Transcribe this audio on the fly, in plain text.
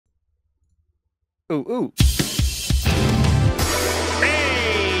Ooh, ooh.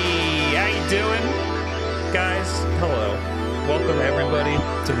 Hey, how you doing, guys? Hello. Welcome, everybody,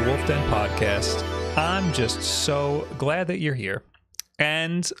 to the Wulff Den podcast. I'm just so glad that you're here.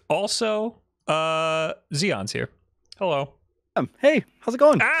 And also, Xion's here. Hello. Hey, how's it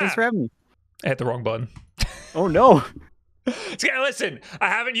going? Thanks for having me. I hit the wrong button. Oh, no. Listen, I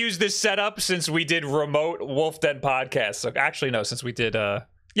haven't used this setup since we did remote Wulff Den podcast. So actually, no, since we did,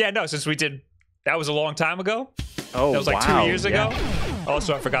 that was a long time ago. Oh, that was like wow. 2 years ago. Yeah.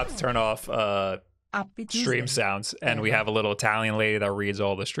 Also, I forgot to turn off stream sounds, and we have a little Italian lady that reads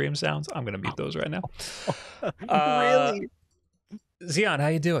all the stream sounds. I'm gonna mute those right now. Really? Xion, how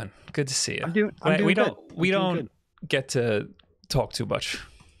you doing? Good to see you. I'm doing good. We don't get to talk too much.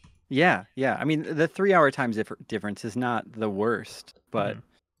 Yeah. I mean, the 3-hour time difference is not the worst, but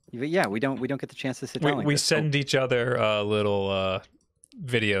yeah, we don't get the chance to sit down. We send each other little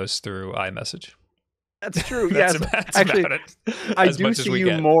videos through iMessage. That's true. That's Actually, about it. I do see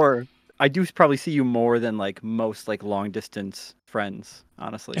you more. I do probably see you more than like most like long distance friends,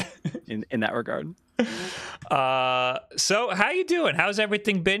 honestly, in that regard. So how you doing? How's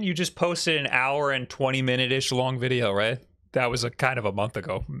everything been? You just posted an hour and 20-minute-ish long video, right? That was a kind of a month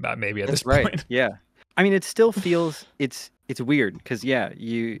ago, maybe at this point. Yeah. I mean, it still feels it's weird because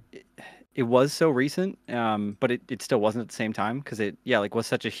it was so recent, but it still wasn't at the same time because it was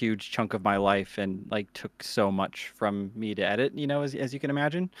such a huge chunk of my life and like took so much from me to edit, as you can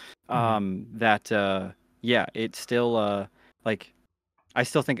imagine. It's still like I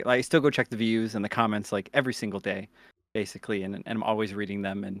still go check the views and the comments like every single day, basically, and I'm always reading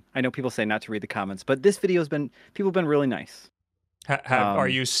them. And I know people say not to read the comments, but this video's people have been really nice. Are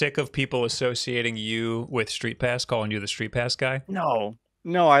you sick of people associating you with Street Pass, calling you the Street Pass guy?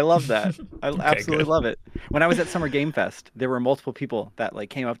 No, I love that. I absolutely good. love it. When I was at Summer Game Fest, there were multiple people that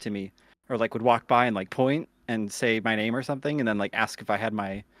like came up to me or like would walk by and like point and say my name or something, and then like ask if I had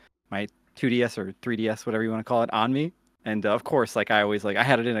my 2DS or 3DS, whatever you want to call it, on me. And of course, like I always I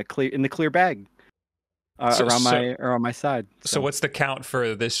had it in the clear bag around my side. So what's the count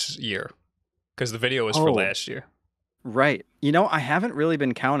for this year? Because the video was for last year. Right. I haven't really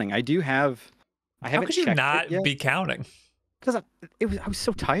been counting. I haven't. How could you not be counting? Because I was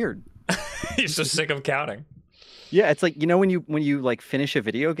so tired. You're so sick of counting. Yeah, it's like when you like finish a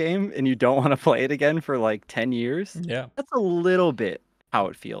video game and you don't want to play it again for like 10 years. Yeah, that's a little bit how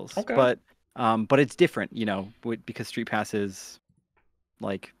it feels. Okay. But it's different, because Street Pass is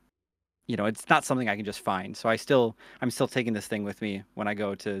like, it's not something I can just find. So I'm still taking this thing with me when I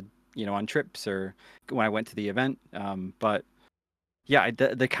go to on trips or when I went to the event. But yeah,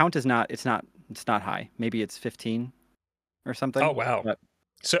 the count is not high. Maybe it's 15. Or something. Oh wow!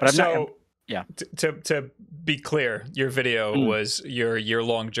 Yeah. To be clear, your video was your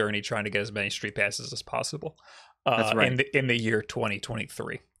year-long journey trying to get as many Street Passes as possible. That's right. In the year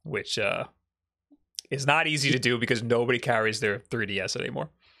 2023, which is not easy to do because nobody carries their 3DS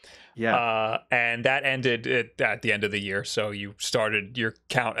anymore. Yeah. And that ended at the end of the year, so you started your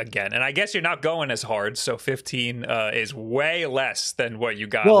count again. And I guess you're not going as hard, so 15 is way less than what you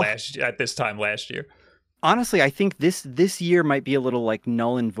got at this time last year. Honestly, I think this year might be a little like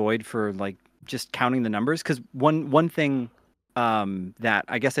null and void for like just counting the numbers, because one thing that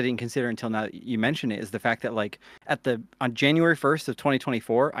I guess I didn't consider until now that you mentioned it is the fact that like on January 1st of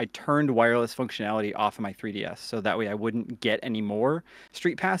 2024, I turned wireless functionality off of my 3DS so that way I wouldn't get any more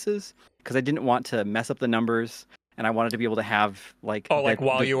Street Passes because I didn't want to mess up the numbers and I wanted to be able to have like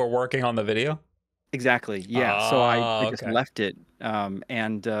while you were working on the video. Exactly, yeah. So I just left it,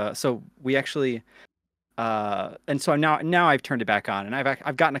 so we actually. And so now I've turned it back on, and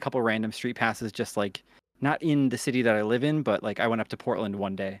I've gotten a couple random Street Passes, just like not in the city that I live in, but like I went up to Portland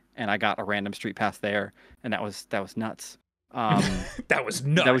one day and I got a random Street Pass there, and that was nuts. That was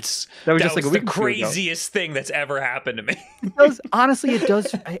nuts. That was just like the craziest thing that's ever happened to me. It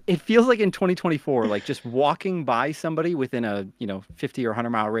does. It feels like in 2024, like just walking by somebody within a 50 or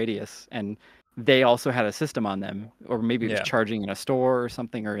 100 mile radius, and they also had a system on them, or maybe it was charging in a store or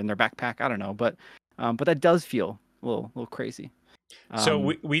something, or in their backpack. I don't know, but that does feel a little crazy. So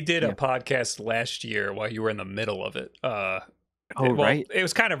we did a podcast last year while you were in the middle of it. Right. It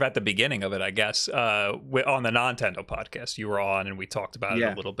was kind of at the beginning of it, I guess. On the Nintendo podcast you were on, and we talked about it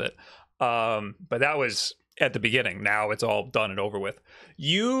a little bit. But that was at the beginning. Now it's all done and over with.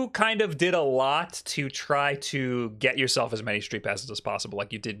 You kind of did a lot to try to get yourself as many Street Passes as possible.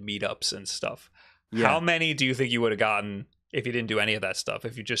 Like you did meetups and stuff. Yeah. How many do you think you would have gotten if you didn't do any of that stuff?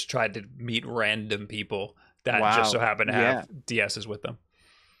 If you just tried to meet random people that just so happen to have DSs with them?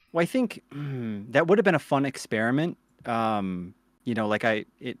 Well, I think that would have been a fun experiment.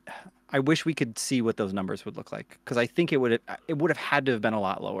 I wish we could see what those numbers would look like, because I think it would have had to have been a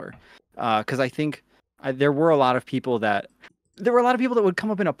lot lower. Because I think there were a lot of people that would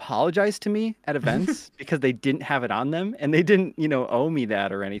come up and apologize to me at events because they didn't have it on them, and they didn't, owe me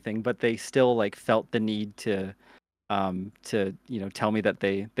that or anything, but they still like felt the need to tell me that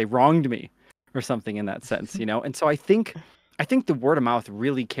they wronged me or something in that sense, And so I think the word of mouth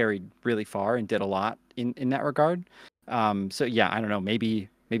really carried really far and did a lot in that regard. So yeah, I don't know, maybe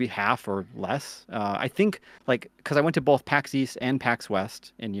half or less. I think, like, because I went to both PAX East and PAX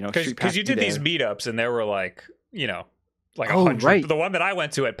West, and because you did these meetups and there were like, like 100. Right. The one that I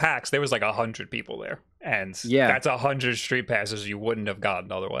went to at PAX, there was like 100 people there, and that's 100 street passes you wouldn't have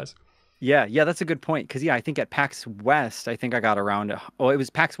gotten otherwise. Yeah, that's a good point. Because I think at PAX West, I think I got around. It was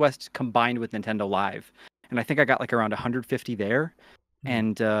PAX West combined with Nintendo Live, and I think I got like around 150 there.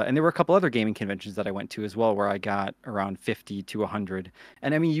 And there were a couple other gaming conventions that I went to as well, where I got around 50 to 100.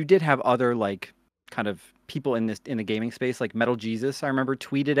 And I mean, you did have other like kind of people in the gaming space, like Metal Jesus. I remember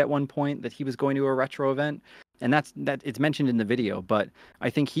tweeted at one point that he was going to a retro event, and that it's mentioned in the video. But I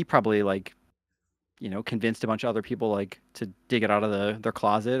think he probably like, convinced a bunch of other people like to dig it out of their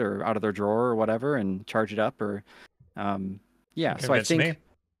closet or out of their drawer or whatever and charge it up or, yeah. So I think,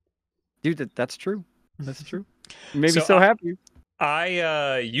 dude, that's true. That's true. Maybe so happy.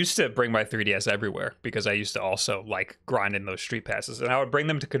 I used to bring my 3DS everywhere because I used to also like grind in those street passes, and I would bring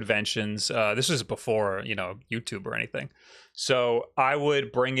them to conventions. This was before, YouTube or anything. So I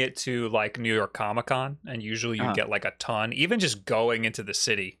would bring it to like New York Comic Con, and usually you get like a ton. Even just going into the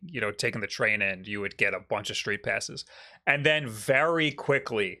city, taking the train in, you would get a bunch of street passes. And then very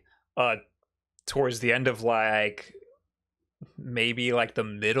quickly, towards the end of like maybe like the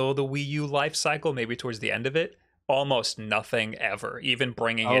middle of the Wii U life cycle, maybe towards the end of it, almost nothing ever. Even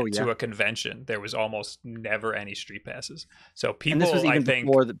bringing it to a convention, there was almost never any street passes. So people, and this was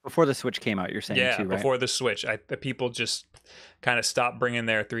even before the Switch came out, you're saying, too, right? Before the Switch, the people just kind of stopped bringing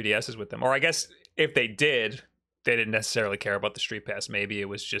their 3DSs with them. Or I guess if they did, they didn't necessarily care about the street pass. Maybe it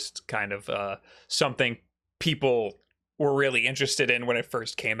was just kind of something people were really interested in when it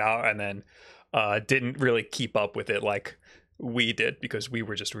first came out, and then didn't really keep up with it like we did, because we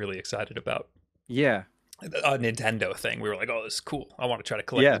were just really excited about a Nintendo thing. We were like, oh, this is cool. I want to try to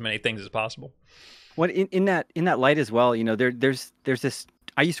collect as many things as possible. Well, in that light as well, there's this.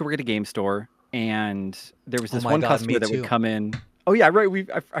 I used to work at a game store, and there was this one customer that would come in. Oh yeah, right.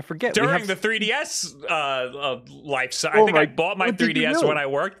 I forget. During the 3DS life cycle, I think I bought my 3DS when I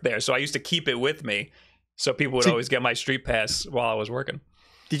worked there, so I used to keep it with me, so people would always get my street pass while I was working.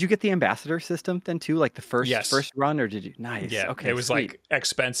 Did you get the ambassador system then too, like the first run, or did you? Nice. Yeah. Okay. It was like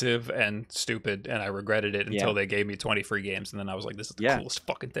expensive and stupid, and I regretted it until they gave me 20 free games, and then I was like, "This is the coolest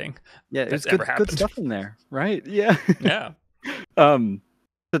fucking thing." Yeah, it's good stuff in there, right? Yeah. Yeah.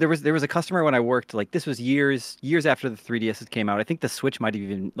 So there was a customer when I worked, like this was years after the 3DS came out. I think the Switch might have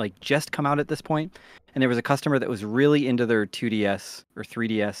even like just come out at this point. And there was a customer that was really into their 2DS or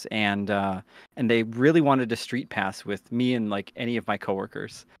 3DS, and they really wanted to street pass with me and like any of my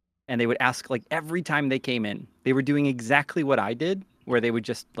coworkers. And they would ask, like, every time they came in, they were doing exactly what I did, where they would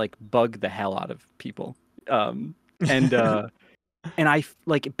just like bug the hell out of people. And I,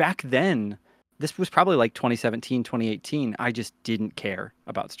 like, back then, this was probably like 2017, 2018. I just didn't care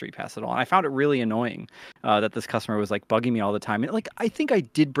about Street Pass at all. And I found it really annoying that this customer was like bugging me all the time. And like, I think I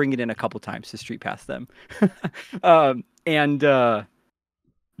did bring it in a couple times to Street Pass them.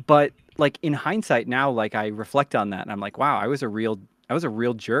 But like in hindsight now, like I reflect on that and I'm like, wow, I was a real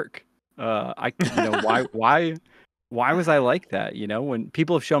jerk. Why was I like that? When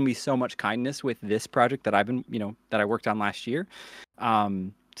people have shown me so much kindness with this project that I've been, that I worked on last year.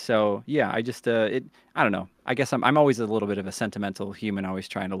 So yeah, I just I don't know. I guess I'm always a little bit of a sentimental human, always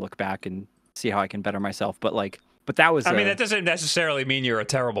trying to look back and see how I can better myself. But that was. I mean, that doesn't necessarily mean you're a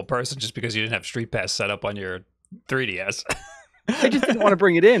terrible person just because you didn't have Street Pass set up on your 3DS. I just didn't want to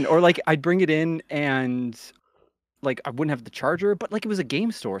bring it in, or like I'd bring it in and like I wouldn't have the charger, but like it was a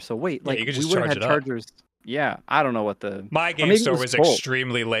game store, so wait, like we would have had chargers. Yeah, I don't know what my game store was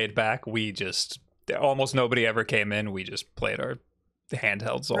extremely laid back. We just almost nobody ever came in. We just played our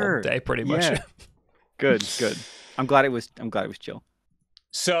handhelds all day, pretty much. Yeah. Good. I'm glad it was chill.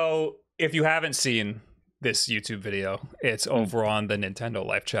 So if you haven't seen this YouTube video, it's over on the Nintendo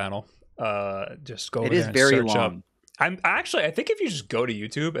Life channel. Just go. It is very long. I think if you just go to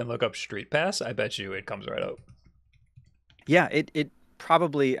YouTube and look up Street Pass, I bet you it comes right up. Yeah, it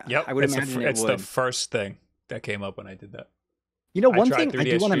probably. Yep, I would imagine it's the first thing that came up when I did that. One thing I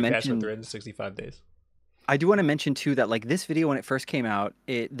do want to mention. For 365 days. I do want to mention too that like this video when it first came out,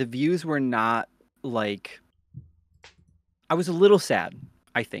 the views were not like. I was a little sad,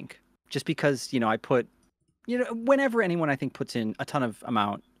 I think, just because, I put, whenever anyone I think puts in a ton of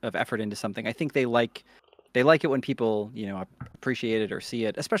amount of effort into something, I think they like it when people, appreciate it or see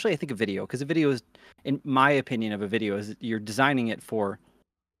it, especially I think a video, because a video is, in my opinion of a video, is you're designing it for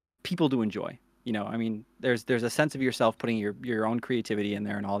people to enjoy. I mean, there's a sense of yourself putting your own creativity in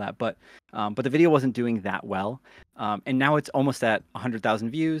there and all that, but the video wasn't doing that well, and now it's almost at 100,000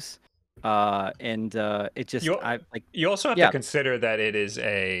 views, and it just you also have to consider that it is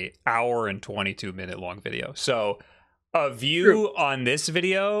a hour and 22-minute long video, so a view on this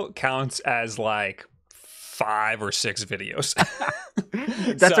video counts as like 5 or 6 videos.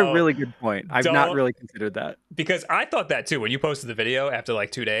 That's a really good point. I've not really considered that, because I thought that too when you posted the video after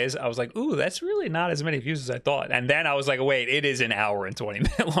like 2 days. I was like, ooh, that's really not as many views as I thought. And then I was like, wait, it is an hour and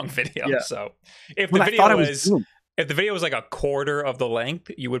 20-minute long video. Yeah. So if the video was like a quarter of the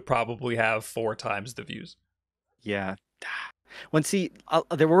length, you would probably have 4 times the views. Yeah.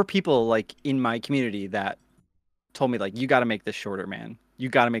 There were people like in my community that told me like, you got to make this shorter, man. You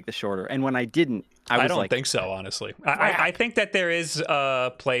got to make this shorter. And when I didn't, I don't think so, honestly. I think that there is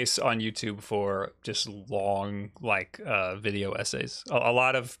a place on YouTube for just long, like video essays. A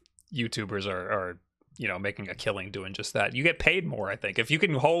lot of YouTubers are making a killing doing just that. You get paid more, I think. If you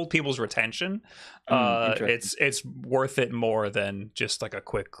can hold people's retention, it's worth it more than just like a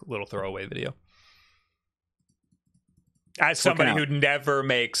quick little throwaway video. As somebody who never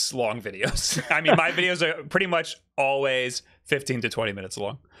makes long videos. I mean, my videos are pretty much always 15 to 20 minutes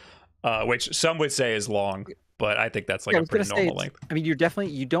long, which some would say is long, but I think that's like a pretty normal length. I mean, you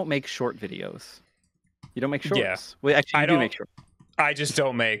don't make short videos. You don't make shorts. Yeah. Well, actually, you do make shorts. I just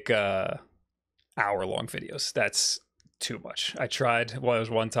don't make hour-long videos. That's too much. I tried. Well, it was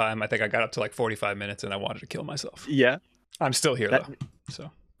one time. I think I got up to like 45 minutes and I wanted to kill myself. Yeah. I'm still here, though.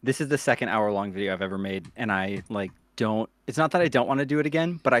 So this is the second hour-long video I've ever made, and I it's not that I don't want to do it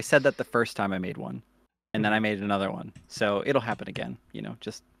again, but I said that the first time I made one, and then I made another one. So it'll happen again,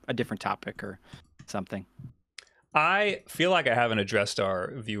 just a different topic or something. I feel like I haven't addressed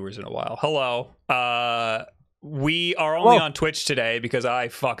our viewers in a while. Hello. We are only on Twitch today because I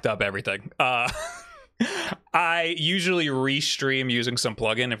fucked up everything. I usually restream using some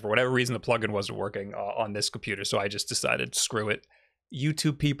plugin, and for whatever reason, the plugin wasn't working on this computer, so I just decided, screw it.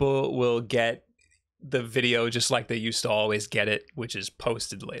 YouTube people will get the video just like they used to always get it, which is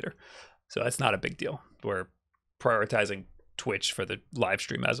posted later. So that's not a big deal. We're prioritizing Twitch for the live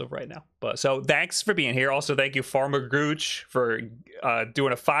stream as of right now. But so thanks for being here. Also, thank you, Farmer Gooch, for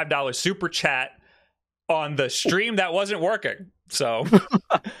doing a $5 super chat on the stream that wasn't working. So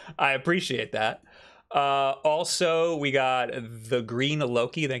I appreciate that. Also, we got the Green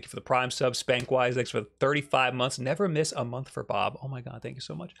Loki. Thank you for the Prime sub. Spankwise, thanks for the 35 months. Never miss a month for Bob. Oh my God, thank you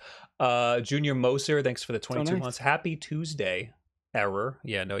so much. Junior Moser, thanks for the 22 months. Happy Tuesday. Error.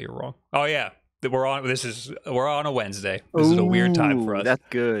 Yeah, no, you're wrong. Oh yeah, we're on a Wednesday. This is a weird time for us. That's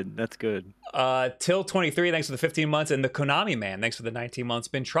good. That's good. Till 23, thanks for the 15 months. And the Konami Man, thanks for the 19 months.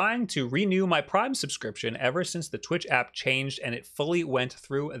 Been trying to renew my Prime subscription ever since the Twitch app changed and it fully went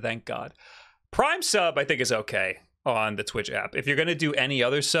through. Thank God. Prime sub, I think, is okay on the Twitch app. If you're going to do any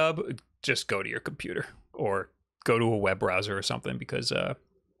other sub, just go to your computer or go to a web browser or something, because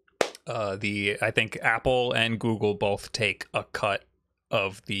I think Apple and Google both take a cut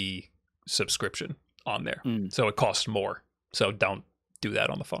of the subscription on there. So it costs more. So don't do that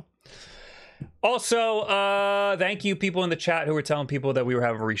on the phone. Also, thank you people in the chat who were telling people that we were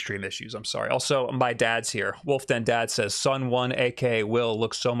having restream issues. I'm sorry. Also, my dad's here. Wulff Den Dad says, Son 1, aka Will,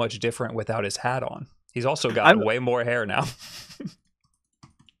 looks so much different without his hat on. He's also got way more hair now.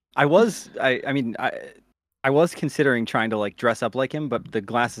 I was considering trying to like dress up like him, but the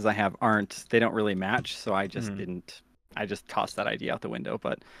glasses I have they don't really match. So I just didn't. I just tossed that idea out the window.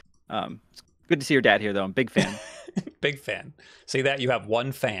 But it's good to see your dad here, though. I'm a big fan. Big fan. See that? You have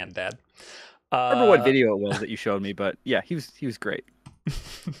one fan, Dad. I remember what video it was that you showed me, but yeah, he was great.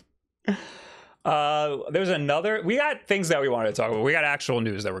 There's another. We got things that we wanted to talk about. We got actual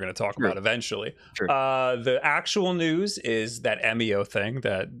news that we're going to talk about eventually. Sure. The actual news is that Emio thing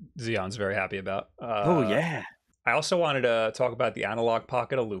that Xeon's very happy about. Oh yeah. I also wanted to talk about the Analogue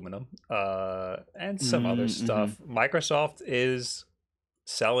Pocket Aluminum and some other stuff. Microsoft is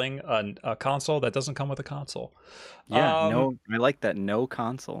selling a console that doesn't come with a console. Yeah, I like that. No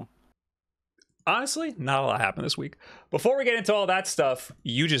console. Honestly, not a lot happened this week. Before we get into all that stuff,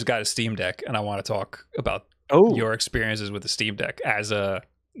 you just got a Steam Deck, and I want to talk about your experiences with the Steam Deck as a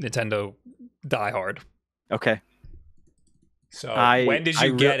Nintendo diehard. Okay. So when did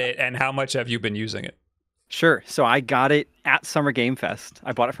you get it, and how much have you been using it? Sure. So I got it at Summer Game Fest.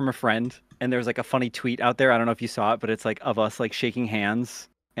 I bought it from a friend, and there's like a funny tweet out there. I don't know if you saw it, but it's like of us like shaking hands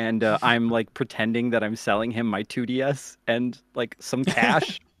and I'm like pretending that I'm selling him my 2DS and like some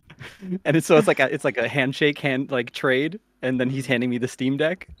cash, and it's like a handshake like trade, and then he's handing me the Steam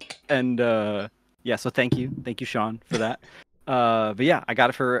Deck, and yeah, so thank you, Sean, for that. But yeah, I got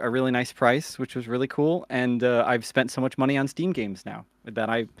it for a really nice price, which was really cool, and I've spent so much money on Steam games now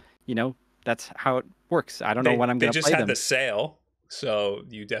that you know, that's how it works. I don't know when I'm They gonna just play had them. the sale, so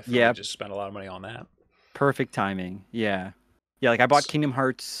you definitely Yeah, just spent a lot of money on that. perfect timing. Yeah, yeah. Like I bought Kingdom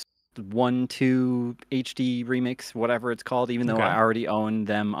Hearts 1, 2 HD remix, whatever it's called, even though Okay. I already own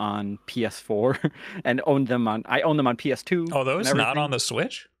them on PS4 and I own them on PS2 Oh, and those not on everything. the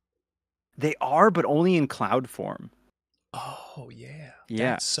Switch? They are, but only in cloud form. Oh yeah,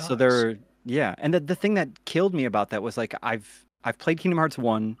 Yeah. that So sucks. they're yeah, and the thing that killed me about that was like I've played Kingdom Hearts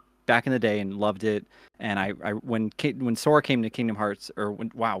 1 back in the day and loved it, and when Sora came to Kingdom Hearts, or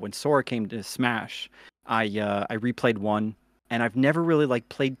when Sora came to Smash, I replayed 1, and I've never really like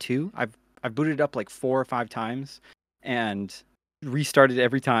played 2. I've booted it up like 4 or 5 times and restarted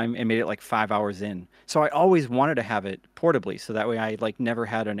every time and made it like 5 hours in. So I always wanted to have it portably so that way I like never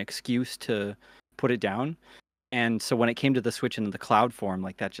had an excuse to put it down. And so when it came to the Switch in the cloud form,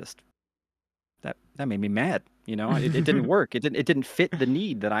 like that made me mad. You know, it didn't work. It didn't fit the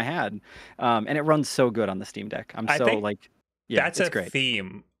need that I had, and it runs so good on the Steam Deck. I'm I so think like, yeah, that's it's a great.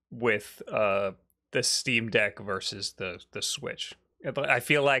 theme with the Steam Deck versus the Switch. I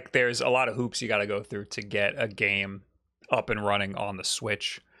feel like there's a lot of hoops you got to go through to get a game up and running on the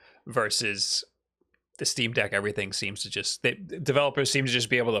Switch versus the Steam Deck. Everything seems to developers seem to just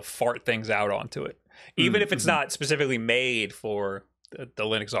be able to fart things out onto it, even if it's Mm-hmm. not specifically made for the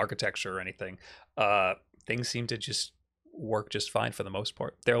Linux architecture or anything. Things seem to just work just fine for the most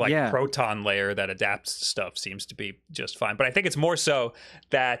part. Their like Yeah. Proton layer that adapts to stuff seems to be just fine. But I think it's more so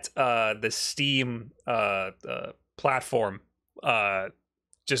that the Steam platform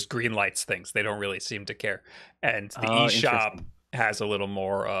just green lights things. They don't really seem to care. And the Oh, eShop interesting. has a little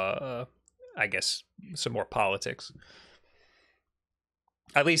more, I guess, some more politics.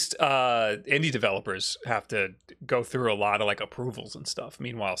 At least indie developers have to go through a lot of like approvals and stuff.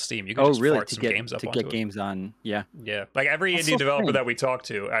 Meanwhile, Steam, you can Oh, just really? fart some games up To get onto it. games on? Yeah. Yeah, like every That's indie so developer strange. that we talked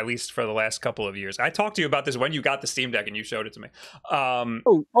to, at least for the last couple of years, I talked to you about this when you got the Steam Deck and you showed it to me.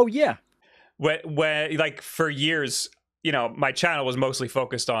 Oh, yeah. When like for years, you know, my channel was mostly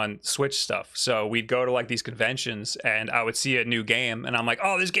focused on Switch stuff. So we'd go to like these conventions and I would see a new game and I'm like,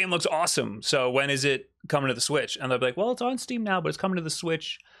 oh, this game looks awesome. So when is it coming to the Switch? And they'd be like, well, it's on Steam now, but it's coming to the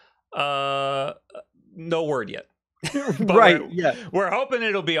Switch. Uh, no word yet. But Right. Yeah. we're hoping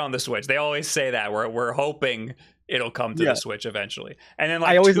it'll be on the Switch. They always say that. We're hoping it'll come to the Yeah. Switch eventually. And then I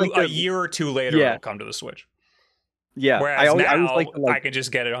like always like a to. year or two later Yeah. it'll come to the Switch. Yeah. Whereas I always like now to like. I can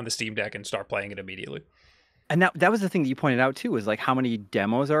just get it on the Steam Deck and start playing it immediately. And that was the thing that you pointed out too, is like how many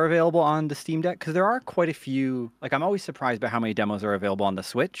demos are available on the Steam Deck, because there are quite a few. Like I'm always surprised by how many demos are available on the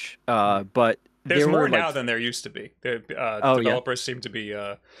Switch. But There's there more were like, now than there used to be. oh yeah, Developers seem to be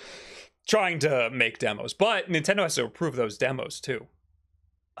trying to make demos, but Nintendo has to approve those demos too.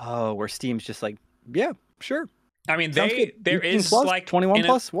 oh, where Steam's just like, yeah, sure, I mean, sounds good. there 18 is plus, like 21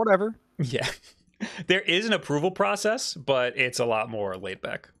 plus, whatever. yeah, there is an approval process, but it's a lot more laid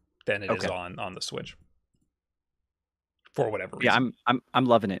back than it is Okay. on the Switch for whatever Yeah, reason. I'm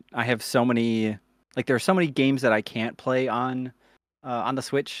loving it. I have so many, like there are so many games that I can't play on the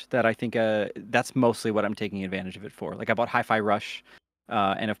Switch that I think that's mostly what I'm taking advantage of it for. Like I bought Hi-Fi Rush,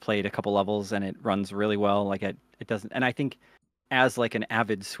 and have played a couple levels and it runs really well. Like it doesn't, and I think as like an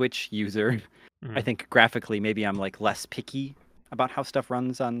avid Switch user, I Mhm. think graphically maybe I'm like less picky about how stuff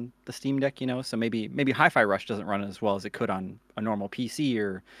runs on the Steam Deck, you know. So maybe Hi-Fi Rush doesn't run as well as it could on a normal PC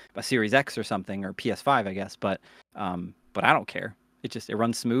or a Series X or something, or PS5, I guess. But I don't care. It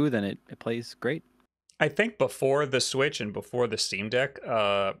runs smooth and it plays great. I think before the Switch and before the Steam Deck,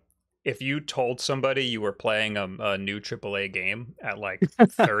 if you told somebody you were playing a new AAA game at like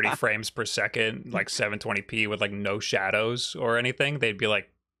 30 frames per second, like 720p with like no shadows or anything, they'd be like,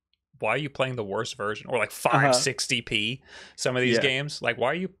 why are you playing the worst version? Or like Uh-huh. 560p, some of these Yeah. games. Like,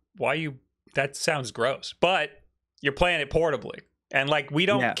 why are you, that sounds gross. But you're playing it portably. And like, we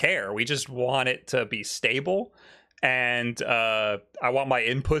don't Yeah. care. We just want it to be stable. And I want my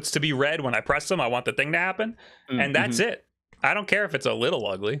inputs to be read when I press them. I want the thing to happen. And Mm-hmm. that's it. I don't care if it's a little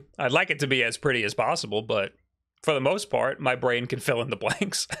ugly. I'd like it to be as pretty as possible, but for the most part, my brain can fill in the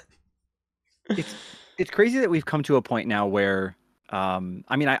blanks. It's it's crazy that we've come to a point now where I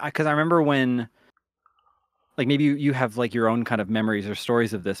mean I because I remember when, like maybe you have like your own kind of memories or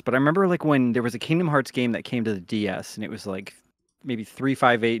stories of this, but I remember like when there was a Kingdom Hearts game that came to the DS and it was like maybe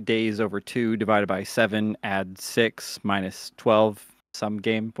 358 days over 2 divided by 7 add 6 minus 12 some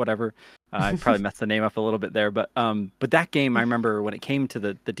game, whatever. I probably messed the name up a little bit there, but that game, I remember when it came to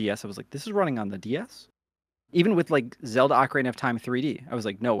the DS, I was like, this is running on the DS? Even with like Zelda Ocarina of Time 3D, I was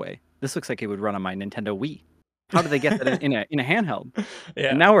like, no way. This looks like it would run on my Nintendo Wii. How did they get that in a handheld?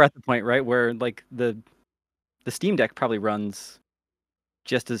 Yeah. And now we're at the point, right, where like the Steam Deck probably runs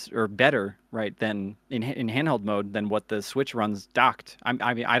just as or better, right, than in handheld mode than what the Switch runs docked.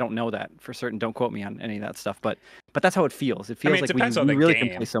 I mean, I don't know that for certain. Don't quote me on any of that stuff, but that's how it feels. It feels it like depends we on the really game,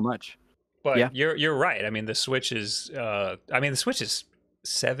 can play so much. But yeah, you're right. I mean, the Switch is the Switch is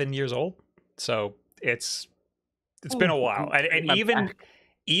 7 years old, so it's been a while, and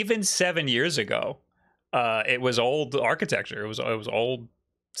even 7 years ago, it was old architecture. It was old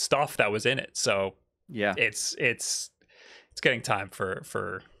stuff that was in it. So yeah, it's getting time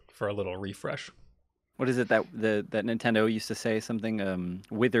for a little refresh. What is it that Nintendo used to say? Something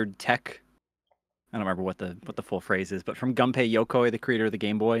withered tech. I don't remember what the full phrase is, but from Gunpei Yokoi, the creator of the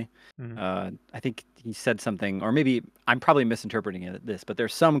Game Boy, I think he said something, or maybe I'm probably misinterpreting this, but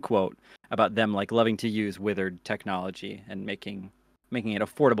there's some quote about them like loving to use withered technology and making it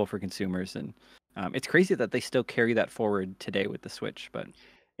affordable for consumers, and it's crazy that they still carry that forward today with the Switch. But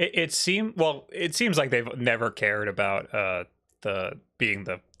it seems like they've never cared about being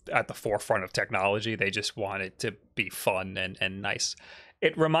at the forefront of technology. They just want it to be fun and nice.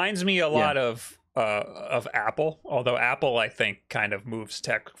 It reminds me a lot of Apple, although Apple, I think, kind of moves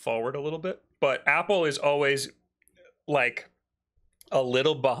tech forward a little bit. But Apple is always like a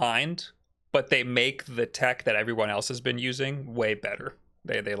little behind, but they make the tech that everyone else has been using way better.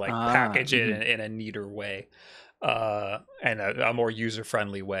 They like package it in a neater way, and a more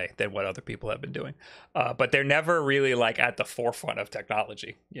user-friendly way than what other people have been doing. But they're never really like at the forefront of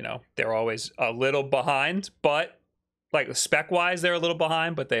technology. You know, they're always a little behind, but like spec-wise, they're a little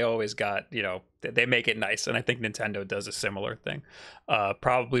behind, but they always got, you know, they make it nice. And I think Nintendo does a similar thing.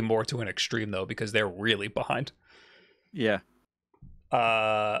 Probably more to an extreme, though, because they're really behind. Yeah.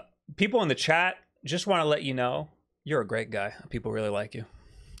 People in the chat, just want to let you know, you're a great guy. People really like you.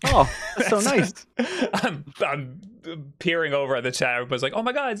 Oh, that's so nice. I'm peering over at the chat. Everybody's like, "Oh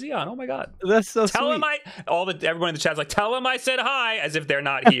my God, Xeon! Oh my God!" That's so tell sweet. him everyone in the chat's like, "Tell him I said hi," as if they're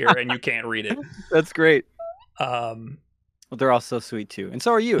not here and you can't read it. That's great. Well, they're all so sweet too, and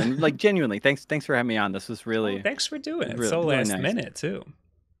so are you. And like genuinely, thanks for having me on. This was really thanks for doing it. Really, so really last nice. minute too.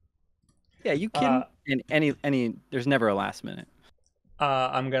 Yeah, you can. In any, there's never a last minute.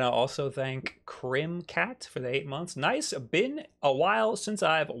 I'm gonna also thank Crim Cat for the 8 months. Nice. Been a while since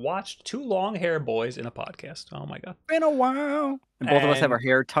I've watched two long hair boys in a podcast. Oh my God. Been a while. And both of us have our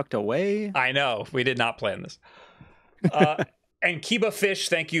hair tucked away. I know. We did not plan this. And Kiba Fish,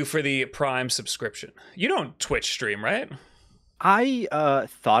 thank you for the Prime subscription. You don't Twitch stream, right? I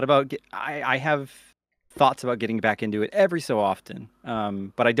thought about I have thoughts about getting back into it every so often,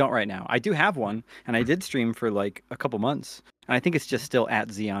 but I don't right now. I do have one, and I did stream for like a couple months, and I think it's just still at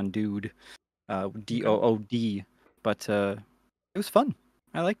Xeon Dude, DOOD. But it was fun.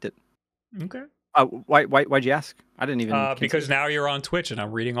 I liked it. Okay. Why'd you ask? I didn't even. Because now you're on Twitch, and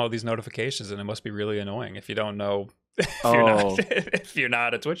I'm reading all these notifications, and it must be really annoying if you don't know. If you're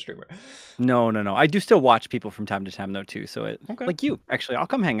not a Twitch streamer. No. I do still watch people from time to time though too. So like you, actually, I'll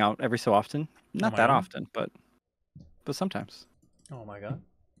come hang out every so often. Not that often, but sometimes. Oh my God.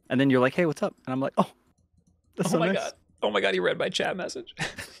 And then you're like, "Hey, what's up?" And I'm like, "Oh, that's so nice." God. Oh my God, you read my chat message.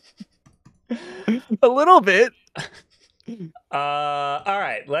 A little bit. All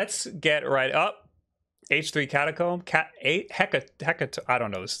right, let's get right up. H3 Catacomb, I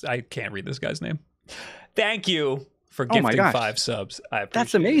don't know this. I can't read this guy's name. Thank you for gifting 5 subs. I appreciate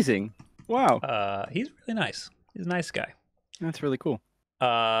That's amazing. It. Wow. He's really nice. He's a nice guy. That's really cool.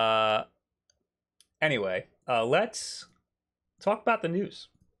 Anyway, let's talk about the news.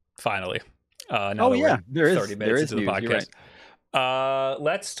 Finally. There is 30 minutes into the podcast. Right.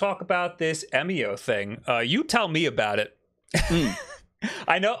 Let's talk about this Emio thing. You tell me about it.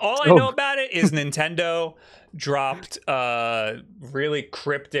 I know I know about it is Nintendo dropped a really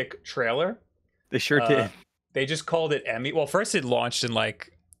cryptic trailer. They sure did. They just called it Emio. Well, first it launched in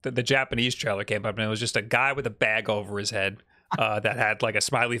like the Japanese trailer came up, and it was just a guy with a bag over his head that had like a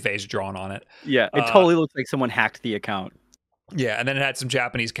smiley face drawn on it. Yeah, it totally looks like someone hacked the account. Yeah, and then it had some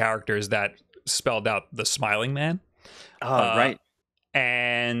Japanese characters that spelled out the smiling man. Oh, right.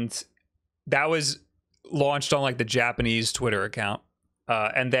 And that was launched on like the Japanese Twitter account.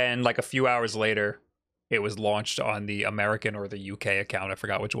 And then like a few hours later, it was launched on the American or the UK account. I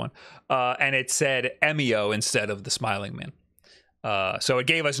forgot which one. And it said Emio instead of the smiling man. So it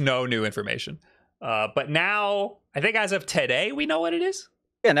gave us no new information. But now, I think as of today, we know what it is.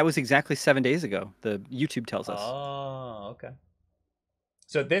 Yeah, and that was exactly 7 days ago. The YouTube tells us. Oh, okay.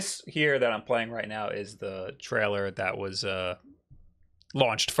 So this here that I'm playing right now is the trailer that was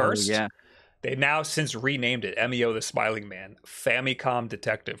launched Oh first. yeah. They've now since renamed it Emio the Smiling Man, Famicom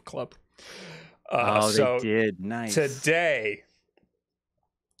Detective Club. Oh, they So did. Nice. today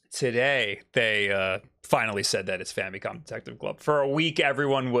they finally said that it's Famicom Detective Club. For a week,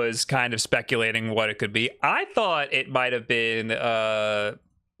 everyone was kind of speculating what it could be. I thought it might have been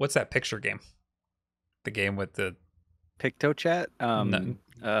what's that picture game? The game with the PictoChat.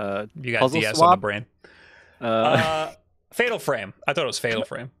 you got Puzzle DS on the Swap. brain. Uh, Fatal Frame. I thought it was Fatal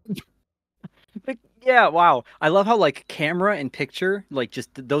Frame. yeah. Wow. I love how like camera and picture, like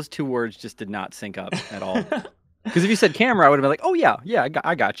just those two words just did not sync up at all. Because if you said camera, I would have been like, oh yeah, yeah,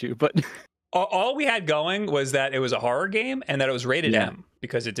 I got you. But all we had going was that it was a horror game and that it was rated yeah, M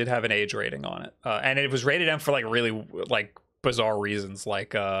because it did have an age rating on it, and it was rated M for like really like bizarre reasons,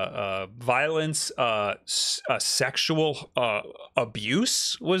 like violence, sexual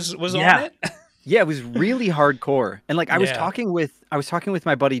abuse was on yeah. it. Yeah, it was really hardcore. And like Yeah. I was talking with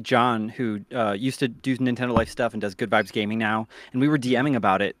my buddy John, who used to do Nintendo Life stuff and does Good Vibes Gaming now, and we were DMing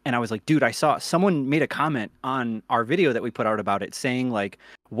about it, and I was like, dude, I saw someone made a comment on our video that we put out about it saying like,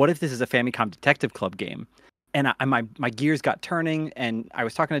 what if this is a Famicom Detective Club game? And my gears got turning, and I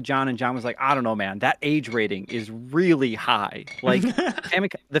was talking to John, and John was like, I don't know, man, that age rating is really high. Like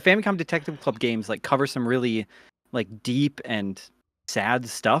the Famicom Detective Club games like cover some really like deep and sad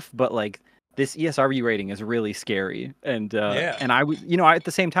stuff, but like this ESRB rating is really scary. And Yeah. at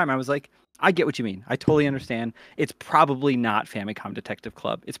the same time, I was like, I get what you mean. I totally understand. It's probably not Famicom Detective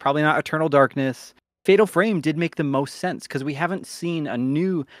Club. It's probably not Eternal Darkness. Fatal Frame did make the most sense because we haven't seen a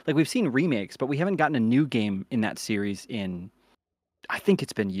new, like we've seen remakes, but we haven't gotten a new game in that series in, I think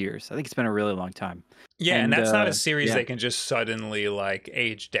it's been years. I think it's been a really long time. Yeah, and And that's not a series yeah. they can just suddenly like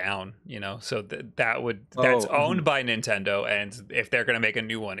age down, you know. So that's Oh, owned by Nintendo, and if they're going to make a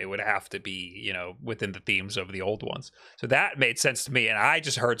new one, it would have to be, you know, within the themes of the old ones. So that made sense to me, and I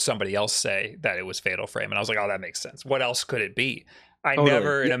just heard somebody else say that it was Fatal Frame, and I was like, oh, that makes sense. What else could it be? I totally.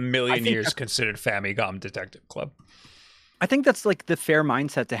 never in Yeah, a million years considered Famicom Detective Club. I think that's like the fair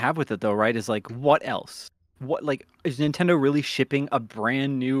mindset to have with it though, right? Is like, what else? What like is Nintendo really shipping a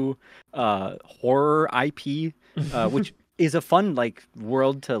brand new horror IP, which is a fun like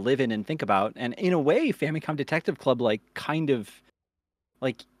world to live in and think about. And in a way, Famicom Detective Club like kind of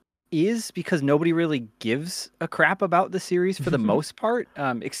like is because nobody really gives a crap about the series for the most part,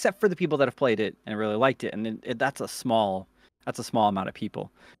 except for the people that have played it and really liked it, and that's a small amount of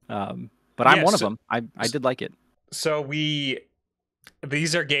people. But I'm Yeah, one of them. I did like it. so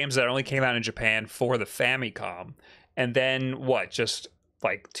these are games that only came out in Japan for the Famicom, and then what? Just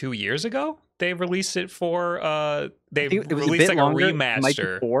like 2 years ago, they released it for. They I think it was a released bit like a longer. It might be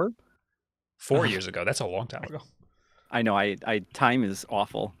remaster 4. 4 years ago. That's a long time ago. I know. I time is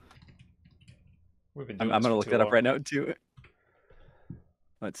awful. We've been I'm doing this gonna for look too that up long. right now too.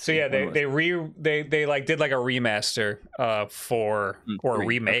 Let's So see. yeah, When was they like did like a remaster or a 3? Okay.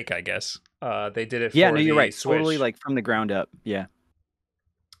 remake, I guess. They did it Yeah, no, for you're the right. Totally Switch. like from the ground up. Yeah.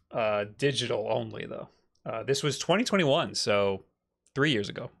 Digital only though. This was 2021, so 3 years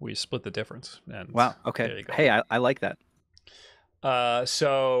ago. We split the difference, and Wow. Okay. there you go. Hey, I like that.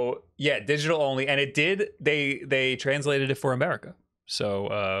 So yeah, digital only, and it did. They translated it for America.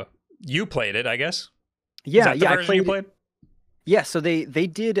 So you played it, I guess. Is Yeah, that the yeah. I version you played. played? Yeah, so they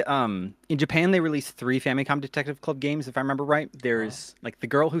did in Japan they released 3 Famicom Detective Club games if I remember right. Oh. There's like The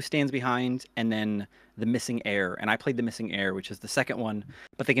Girl Who Stands Behind and then The Missing Heir, and I played The Missing Heir, which is the second one,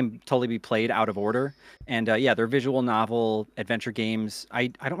 but they can totally be played out of order. And yeah, they're visual novel adventure games. I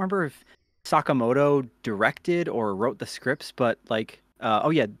don't remember if Sakamoto directed or wrote the scripts, but like oh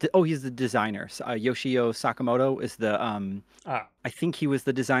yeah, he's the designer. Yoshio Sakamoto is the Ah. I think he was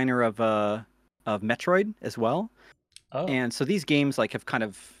the designer of Metroid as well. Oh. And so these games like have kind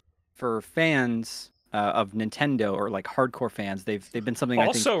of for fans of Nintendo or like hardcore fans, they've been something I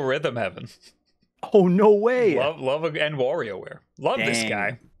think. Also, Rhythm Heaven. Oh no way! Love and WarioWare. Love this Dang!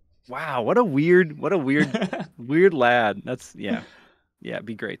 guy. Wow, what a weird lad. That's yeah, it'd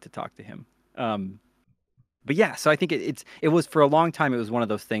be great to talk to him. But yeah, so I think it was for a long time. It was one of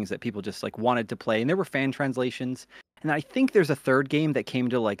those things that people just like wanted to play, and there were fan translations. And I think there's a third game that came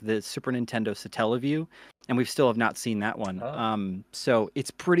to like the Super Nintendo Satellaview, and we still have not seen that one. Oh. So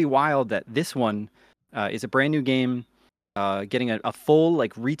it's pretty wild that this one is a brand new game, getting a full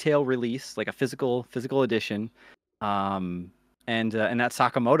like retail release, like a physical edition. And that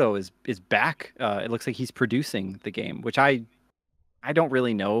Sakamoto is back. It looks like he's producing the game, which I don't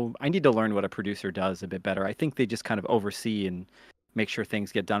really know. I need to learn what a producer does a bit better. I think they just kind of oversee and make sure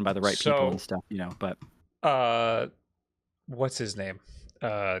things get done by the right people and So, stuff, you know. But uh, what's his name?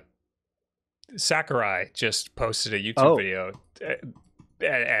 Sakurai just posted a YouTube Oh, video,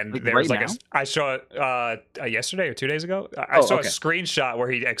 and like there right was like now? I saw it yesterday or 2 days ago. I Oh, saw a okay. screenshot where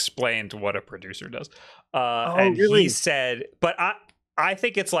he explained what a producer does, Oh, and he really? said, but I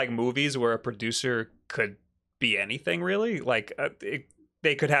think it's like movies where a producer could be anything really. Like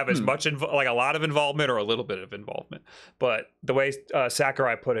they could have as Hmm. much like a lot of involvement or a little bit of involvement. But the way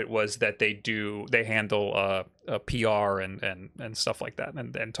Sakurai put it was that they handle PR and stuff like that,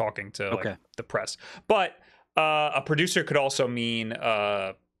 and talking to like Okay. the press. But a producer could also mean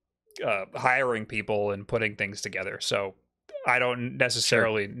hiring people and putting things together. So I don't Sure.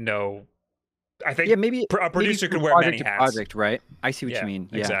 necessarily know. I Yeah, think a maybe producer from could wear project many to hats. project, right? I see what you Yeah, mean.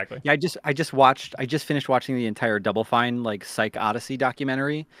 Yeah. exactly. Yeah, I just finished watching the entire Double Fine like Psych Odyssey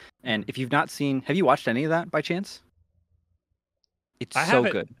documentary. And Mm. if you've not seen, have you watched any of that by chance? It's I so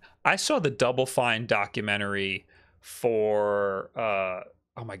haven't. good. I saw the Double Fine documentary for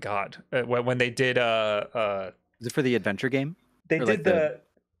oh my god, when Is it for the adventure game they or like did the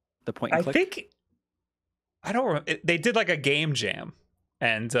the point and I click? think I don't remember, they did like a game jam,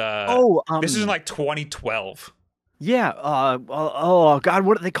 and Oh, this is in like 2012. yeah. Oh God,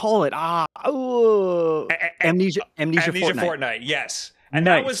 what do they call it? Oh, Amnesia Amnesia Fortnite. Fortnite, yes. And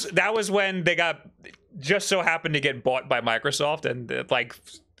Nice. that was when they got just so happened to get bought by Microsoft, and like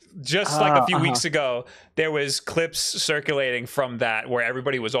just like a few Uh-huh. weeks ago, there was clips circulating from that where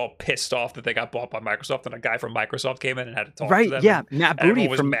everybody was all pissed off that they got bought by Microsoft, and a guy from Microsoft came in and had to talk to Right, them, yeah, Matt and Booty everyone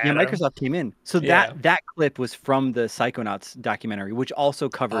was from mad at him. Microsoft came in. So Yeah. that clip was from the Psychonauts documentary, which also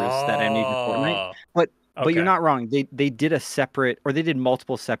covers that Amnesia Fortnite. Oh, But you're okay. not wrong. They did a separate, or they did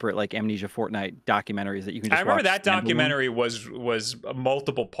multiple separate like Amnesia Fortnite documentaries that you can I just remember watch that standalone. documentary was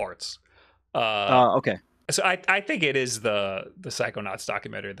multiple parts. Uh, Okay. so I think it is the Psychonauts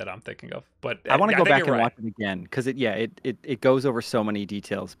documentary that I'm thinking of, but I want to I go think back you're and right. watch it again because it goes over so many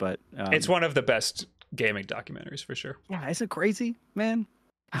details. But It's one of the best gaming documentaries for sure. yeah, isn't it crazy, man?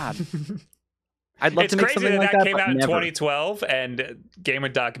 God, I'd love It's to make crazy something that like that that, came but out in never. 2012, and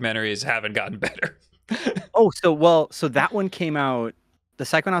gaming documentaries haven't gotten better. Oh, so that one came out. The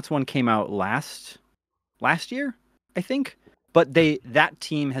Psychonauts one came out last year, I think. But that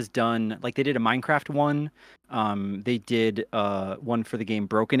team has done like they did a Minecraft one. They did one for the game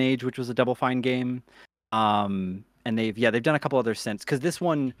Broken Age, which was a Double Fine game. And they've done a couple others since because this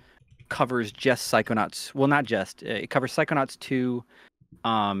one covers just Psychonauts. Well, not just it covers Psychonauts 2.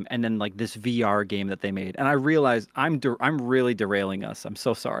 And then like this VR game that they made. And I realize I'm really derailing us. I'm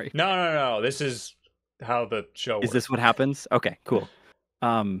so sorry. No. This is how the show Is this works. what happens? Okay, cool.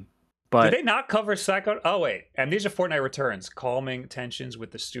 Um, Did but they not cover Psycho? Oh wait, Amnesia Fortnite returns, calming tensions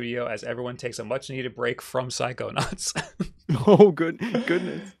with the studio as everyone takes a much-needed break from Psychonauts. oh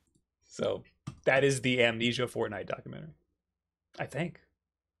goodness. So that is the Amnesia Fortnite documentary, I think.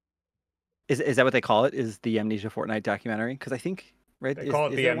 Is that what they call it? Is the Amnesia Fortnite documentary? Because I think right They call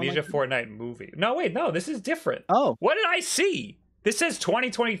it is the there one like Amnesia that? Fortnite movie. No, wait, no, this is different. Oh, What did I see? This says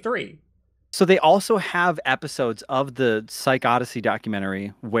 2023. so they also have episodes of the Psych Odyssey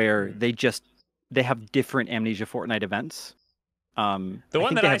documentary where Hmm. they have different Amnesia Fortnite events. The I one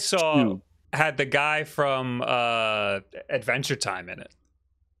think that they I have saw two. had the guy from Adventure Time in it.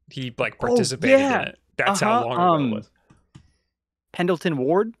 He like Oh participated in yeah. it. That's how Uh-huh. long ago it was. Pendleton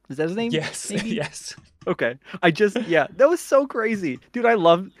Ward, is that his name? Yes, Maybe. yes. Okay. Yeah, that was so crazy. Dude, I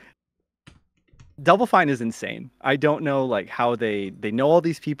love Double Fine is insane. I don't know like how they know all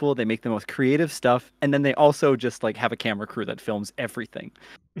these people, they make the most creative stuff, and then they also just like have a camera crew that films everything.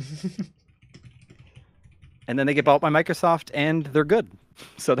 And then they get bought by Microsoft and they're good.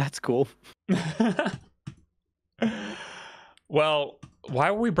 So that's cool. Well,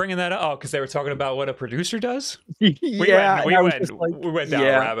 why were we bringing that up? Oh, because they were talking about what a producer does. We yeah, went, and we I was went, just like, we went down a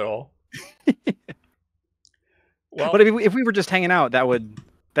yeah. rabbit hole. But Well, if we were just hanging out,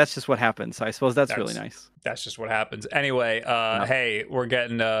 that's just what happens. So I suppose that's really that's nice. that's just what happens. Anyway, Yeah. hey, we're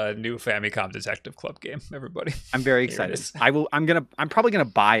getting a new Famicom Detective Club game, everybody. I'm very Here it excited. is. I'm probably gonna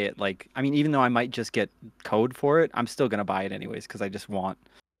buy it. Like, I mean, even though I might just get code for it, I'm still gonna buy it anyways because I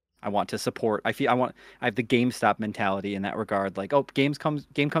want to support. I have the GameStop mentality in that regard. Like, oh, game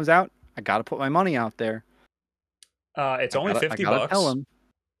comes out, I gotta put my money out there. It's only I 50 gotta tell bucks, them.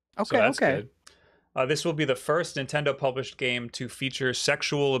 so Okay, that's okay. good. This will be the first Nintendo published game to feature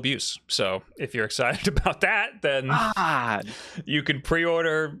sexual abuse. So if you're excited about that, then God, you can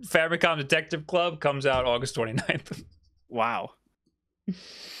pre-order Famicom Detective Club. Comes out August 29th. wow.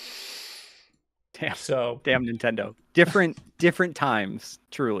 Damn, So damn Nintendo. Different times,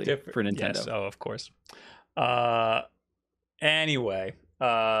 truly different. for Yes. Nintendo. Oh, of course. Uh, anyway,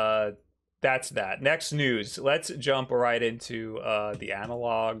 that's that. Next news. Let's jump right into the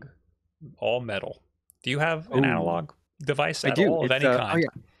Analogue all metal. Do you have an Oh, Analogue device I at do. all of It's any oh kind?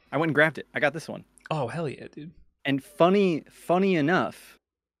 yeah, I went and grabbed it. I got this one. Oh hell yeah, dude. And funny enough,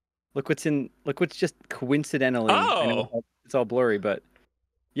 look what's just coincidentally. I know Oh, it's all blurry, but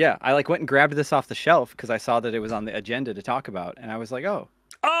yeah, I like went and grabbed this off the shelf because I saw that it was on the agenda to talk about, and I was like, oh,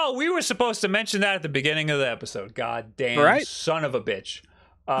 oh, we were supposed to mention that at the beginning of the episode. God all damn, right, son of a bitch.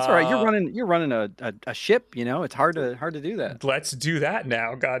 that's all right. Uh, You're running a ship. You know, it's hard to do that. let's do that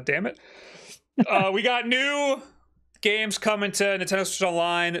now. God damn it. We got new games coming to Nintendo Switch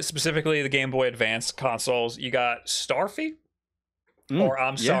Online, specifically the Game Boy Advance consoles. You got Starfy, or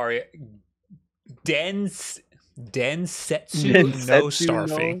I'm Yeah. sorry, Densetsu no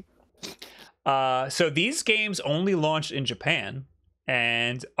Densetsu Starfy. So these games only launched in Japan,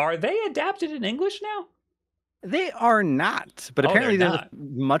 and are they adapted in English now? They are not, but Oh, apparently they're there's not.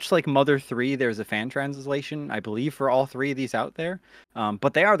 much like Mother 3, there's a fan translation, I believe, for all three of these out there.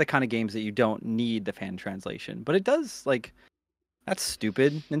 But they are the kind of games that you don't need the fan translation. But it does, like, that's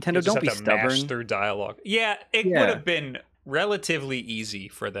stupid. Nintendo, You just don't have be to mash stubborn. through dialogue. Yeah, it would Yeah, have been relatively easy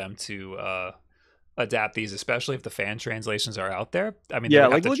for them to adapt these, especially if the fan translations are out there. I mean, they yeah. would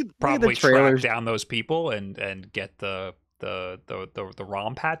have Like to look at the probably track trailers. down those people and get the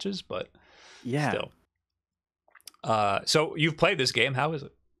ROM patches, but Yeah, still. So you've played this game. How is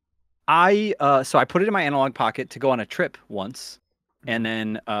it? so I put it in my analog pocket to go on a trip once, and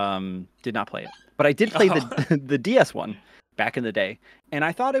then did not play it. But I did play Oh. the DS one back in the day, and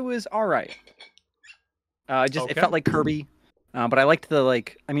I thought it was all right. It Okay. felt like Kirby, but I liked the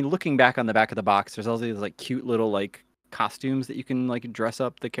like. I mean, looking back on the back of the box, there's all these like cute little like costumes that you can like dress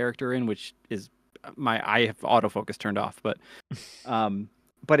up the character in, which is I have autofocus turned off, um,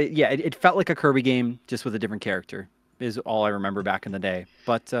 but it felt like a Kirby game just with a different character is all I remember back in the day.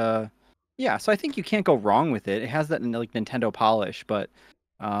 But yeah, so I think you can't go wrong with it. It has that like Nintendo polish, but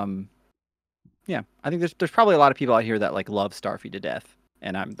um, yeah, I think there's probably a lot of people out here that like love Starfy to death,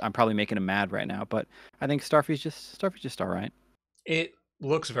 and I'm probably making them mad right now. But I think Starfy's just all right. It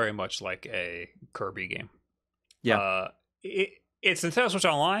looks very much like a Kirby game. Yeah. It's Nintendo Switch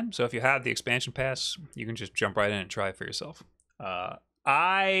Online, so if you have the expansion pass, you can just jump right in and try it for yourself.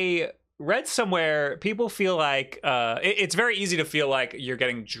 I read somewhere people feel like it's very easy to feel like you're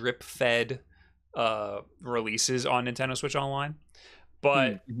getting drip fed releases on Nintendo Switch Online,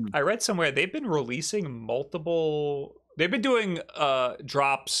 but Mm-hmm. I read somewhere they've been releasing multiple. They've been doing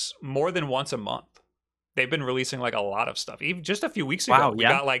drops more than once a month. They've been releasing like a lot of stuff. Even just a few weeks ago, Wow. we Yeah.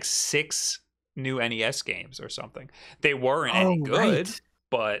 got like 6 new NES games or something. They weren't Oh, any good, right.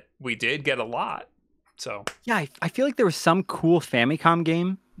 but we did get a lot. So Yeah, I feel like there was some cool Famicom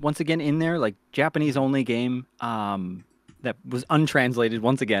game once again in there, like Japanese only game, that was untranslated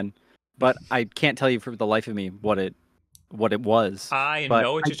once again, but I can't tell you for the life of me what it was. I But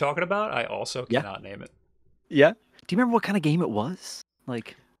know what you're talking about. I also yeah, cannot name it. yeah. Do you remember what kind of game it was? Like,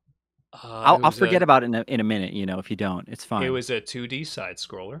 It I'll was forget a about it in a minute. You know, if you don't, it's it fine. was a 2D side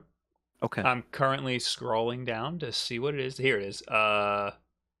scroller. Okay. I'm currently scrolling down to see what it is. Here it is. The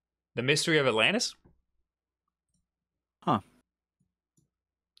Mystery of Atlantis. Huh.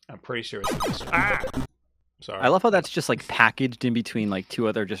 I'm pretty sure it's the mystery. Ah! Sorry. I love how that's just like packaged in between like two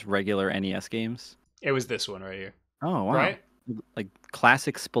other just regular NES games. It was this one right here. Oh wow. Right? Like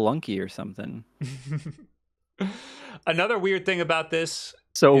classic Spelunky or something. Another weird thing about this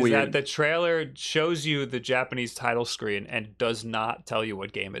So is weird. that the trailer shows you the Japanese title screen and does not tell you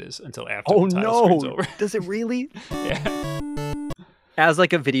what game it is until after Oh the title screen's no! over. Does it really? Yeah. As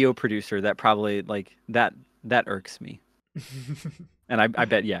like a video producer, that probably like that irks me, and I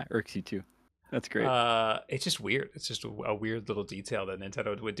bet irks you too. That's great. It's just weird. It's just a weird little detail that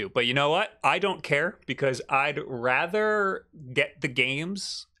Nintendo would do. But you know what? I don't care because I'd rather get the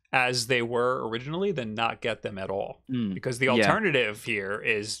games as they were originally than not get them at all. Because the Yeah. alternative here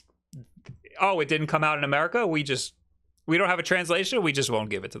is, oh, it didn't come out in America. We don't have a translation. We just won't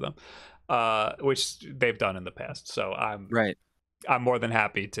give it to them, which they've done in the past. So Right. I'm more than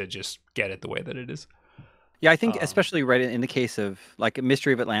happy to just get it the way that it is. Yeah, I think especially right in the case of like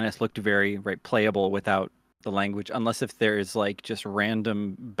Mystery of Atlantis looked very playable without the language, unless if there's like just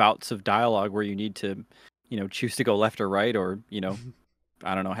random bouts of dialogue where you need to, choose to go left or right, or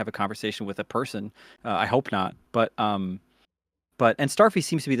I don't know, have a conversation with a person. I hope not, but and Starfy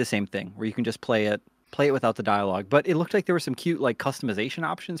seems to be the same thing where you can just play it without the dialogue. But it looked like there were some cute like customization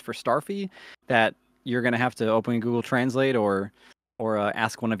options for Starfy that you're gonna have to open Google Translate or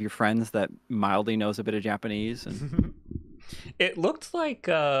ask one of your friends that mildly knows a bit of Japanese. And It looked like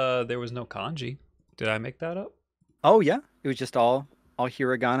there was no kanji. Did I make that up? oh yeah, it was just all all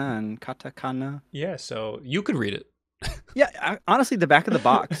hiragana and katakana. Yeah, so you could read it. Yeah, honestly, the back of the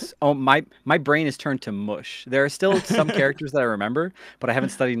box. Oh, my brain is turned to mush. There are still some characters that I remember, but I haven't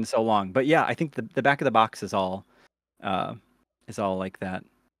studied in so long. But yeah, I think the back of the box uh, is all like that,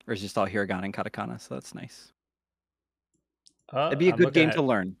 or is just all hiragana and katakana. So that's nice. It'd be a I'm good looking game at to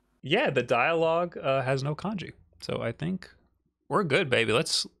learn. Yeah, the dialogue has no kanji. So I think we're good, baby.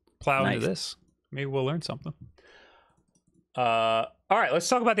 Let's plow into Nice. this. Maybe we'll learn something. All right, let's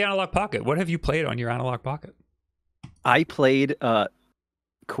talk about the Analog Pocket. What have you played on your Analog Pocket? I played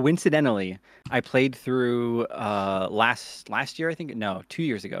coincidentally, I played through last year, I think. No, 2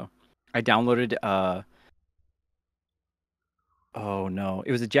 years ago. I downloaded oh no,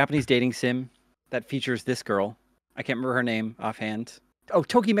 it was a Japanese dating sim that features this girl. I can't remember her name offhand. Oh,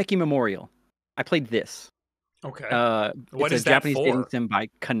 Tokimeki Memorial. I played this. Okay. What It's a is that Japanese dating for? sim by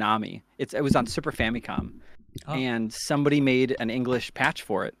Konami. It was on Super Famicom, Oh. and somebody made an English patch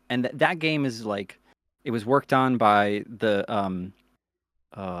for it. And that game is like, it was worked on by the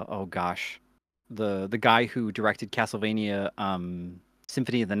oh gosh, the guy who directed Castlevania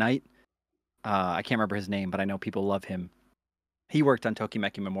Symphony of the Night. I can't remember his name, but I know people love him. He worked on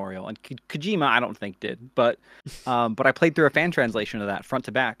Tokimeki Memorial, and Kojima I don't think did, but I played through a fan translation of that front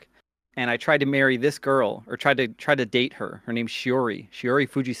to back, and I tried to marry this girl, or tried to date her. Her name's Shiori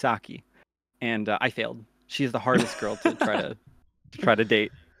Fujisaki, and I failed. She's the hardest girl to try to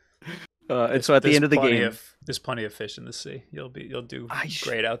date. And so at the end of the game, there's plenty of fish in the sea. You'll do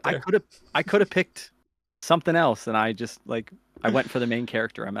great out I there. could have picked something else, and I just I went for the main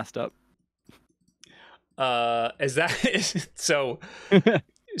character. I messed up. Is that so?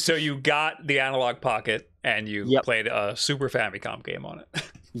 So you got the Analog Pocket and you played a Super Famicom game on it.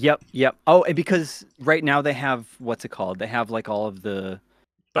 Yep. Oh, and because right now they have, what's it called? They have like all of the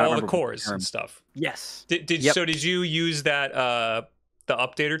cores and stuff. Yes. So did you use that the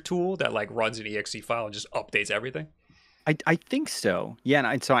updater tool that like runs an exe file and just updates everything? I think so. Yeah,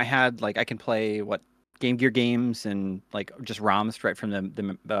 and so I had I can play Game Gear games and just ROMs right from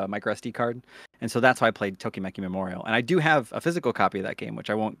the micro SD card, and so that's why I played Tokimeki Memorial. And I do have a physical copy of that game, which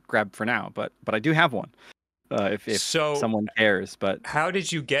I won't grab for now, but I do have one. If someone cares. But how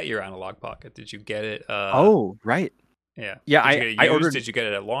did you get your Analog Pocket? Did you get it? Oh, right. Yeah. Yeah. Did you get it used? I ordered. Did you get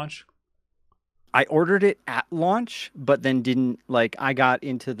it at launch? I ordered it at launch, but then didn't I got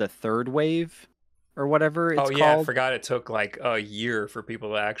into the third wave or whatever it's called. Oh yeah, I forgot it took like a year for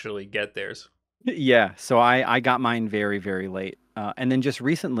people to actually get theirs. Yeah, so I got mine very, very late. And then just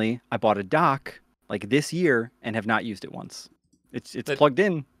recently I bought a dock this year and have not used it once. It's plugged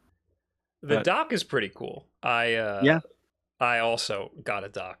in. The dock is pretty cool. I also got a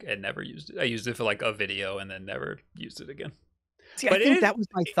dock and never used it. I used it for a video and then never used it again. See, but I think that was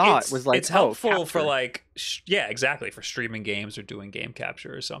my thought. It's helpful for yeah, exactly, for streaming games or doing game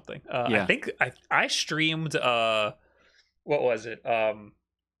capture or something. I think I streamed what was it?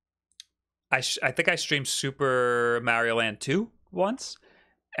 I think I streamed Super Mario Land 2 once,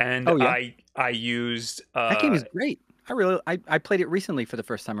 and I used that game is great. I played it recently for the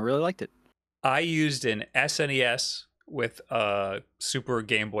first time. I really liked it. I used an SNES with a Super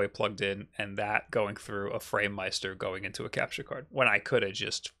Game Boy plugged in, and that going through a FrameMeister going into a capture card when I could have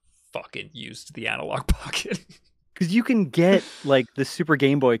just fucking used the Analog Pocket. Because you can get the Super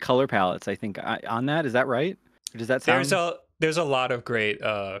Game Boy color palettes, I think, on that. Is that right? Or does that sound? There's a lot of great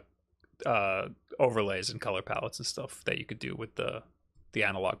overlays and color palettes and stuff that you could do with the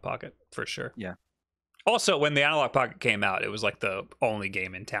Analog Pocket for sure. Yeah. Also, when the Analog Pocket came out, it was the only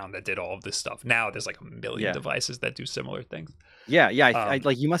game in town that did all of this stuff. Now there's a million devices that do similar things. Yeah. I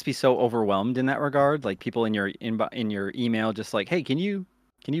you must be so overwhelmed in that regard. People in your email just hey, can you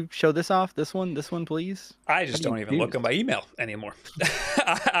show this off? This one, please. I just don't even look at my email anymore.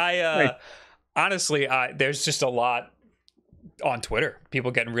 Honestly, there's just a lot on Twitter. People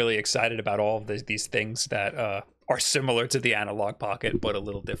getting really excited about all of these things that are similar to the Analog Pocket but a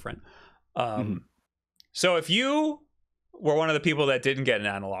little different. So if you were one of the people that didn't get an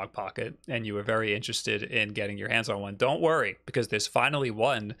Analog Pocket and you were very interested in getting your hands on one, don't worry, because there's finally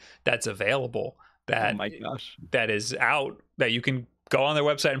one that's available that, oh my gosh, that is out, that you can go on their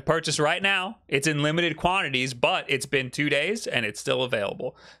website and purchase right now. It's in limited quantities, but it's been 2 days and it's still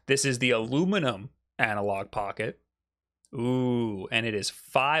available. This is the aluminum Analog Pocket. Ooh, and it is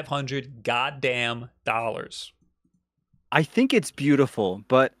 $500 goddamn dollars. I think it's beautiful,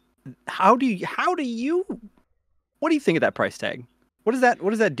 but what do you think of that price tag? What does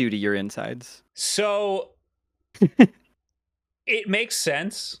that do to your insides? So it makes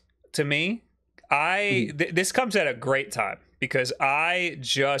sense to me. This comes at a great time because I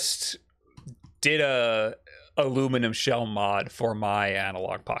just did a aluminum shell mod for my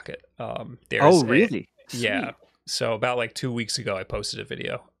Analog Pocket. Oh, really? Yeah. Sweet. So about like 2 weeks ago, I posted a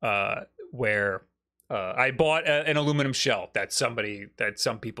video where I bought an aluminum shell that some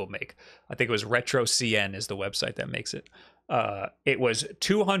people make. I think it was Retro CN is the website that makes it. It was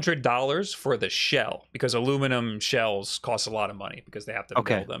 $200 for the shell because aluminum shells cost a lot of money because they have to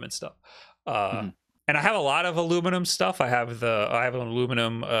mill them and stuff. And I have a lot of aluminum stuff. I have an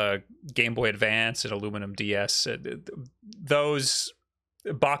aluminum Game Boy Advance and aluminum DS. Those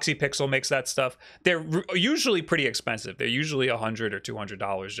Boxy Pixel makes that stuff. They're usually pretty expensive. They're usually $100 or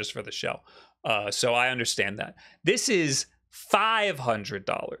 $200 just for the shell. So I understand that. This is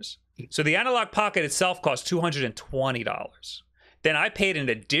 $500. So the Analog Pocket itself costs $220. Then I paid an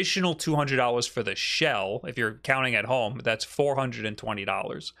additional $200 for the shell. If you're counting at home, that's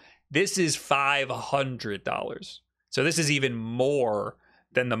 $420. This is $500. So this is even more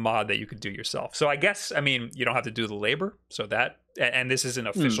than the mod that you could do yourself. So I guess, I mean, you don't have to do the labor. So that, and this is an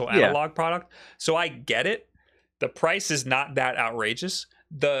official Analog product. So I get it. The price is not that outrageous.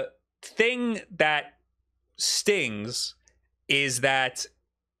 The thing that stings is that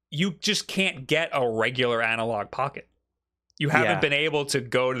you just can't get a regular Analog Pocket. You haven't been able to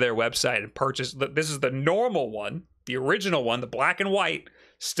go to their website and purchase. This is the normal one, the original one, the black and white,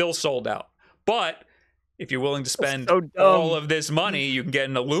 still sold out. But if you're willing to spend all of this money, you can get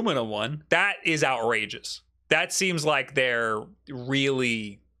an aluminum one. That is outrageous. That seems like they're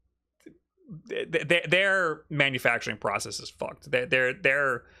really, their manufacturing process is fucked.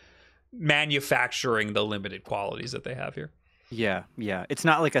 They're manufacturing the limited qualities that they have here. Yeah. It's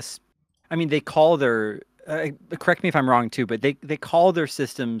not like I mean, they call their, correct me if I'm wrong too, but they call their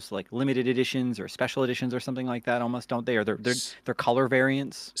systems like limited editions or special editions or something like that almost, don't they? Or they're color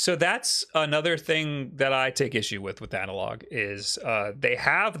variants. So that's another thing that I take issue with Analog is they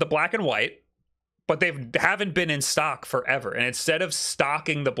have the black and white, but they haven't been in stock forever. And instead of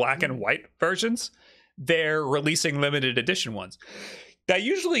stocking the black and white versions, they're releasing limited edition ones. That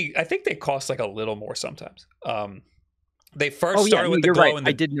usually, I think they cost like a little more sometimes. They first started with the glow in the...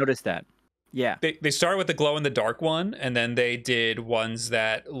 I did notice that. Yeah. They started with the glow in the dark one, and then they did ones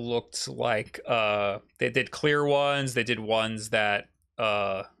that looked like they did clear ones, they did ones that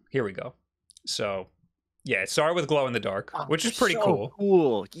here we go. So yeah, it started with glow in the dark, which is pretty cool.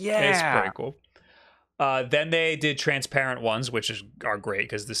 Cool. Yeah. It's pretty cool. Then they did transparent ones, which are great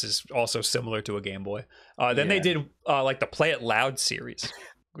because this is also similar to a Game Boy. Then they did like the Play It Loud series,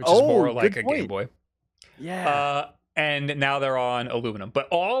 which is more like a Game Boy. Yeah. And now they're on aluminum. But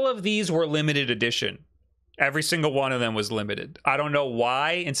all of these were limited edition. Every single one of them was limited. I don't know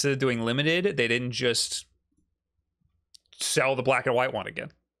why, instead of doing limited, they didn't just sell the black and white one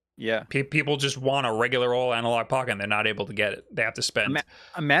again. Yeah. People just want a regular old Analog Pocket, and they're not able to get it. They have to spend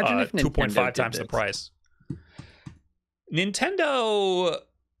imagine if 2.5 times the price. Nintendo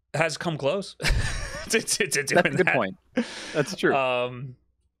has come close to doing That's a good point. That's true.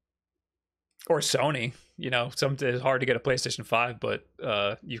 Or Sony, you know, it's hard to get a PlayStation 5, but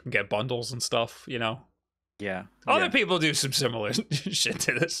you can get bundles and stuff, you know. Yeah. Other people do some similar shit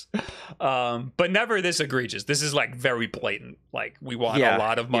to this, but never this egregious. This is like very blatant. Like, we want a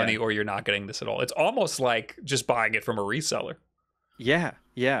lot of money or you're not getting this at all. It's almost like just buying it from a reseller. Yeah.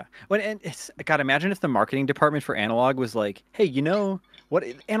 Well, and God, imagine if the marketing department for Analog was like, hey, you know what?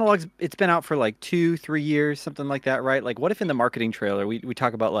 Analog's, it's been out for like 2-3 years, something like that, right? Like, what if in the marketing trailer we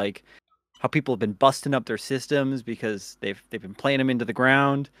talk about like how people have been busting up their systems because they've been playing them into the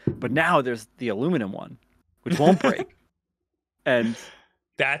ground, but now there's the aluminum one, which won't break. And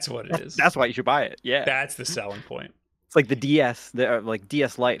that's what it is. That's why you should buy it. Yeah. That's the selling point. It's like the DS, like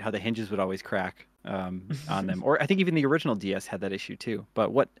DS Lite, how the hinges would always crack on them. Or I think even the original DS had that issue too.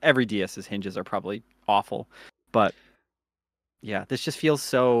 But every DS's hinges are probably awful. But yeah, this just feels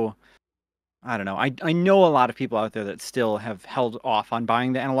so, I don't know. I know a lot of people out there that still have held off on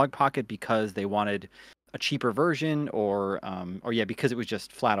buying the Analog Pocket because they wanted a cheaper version or because it was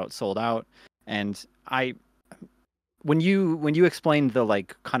just flat out sold out. And when you explained the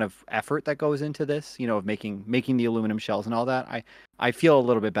like kind of effort that goes into this, you know, of making the aluminum shells and all that, I feel a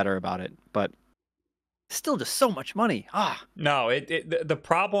little bit better about it. But still just so much money. No, the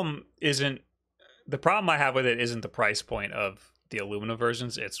problem I have with it isn't the price point of the aluminum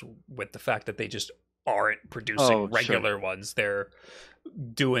versions. It's with the fact that they just aren't producing regular ones. They're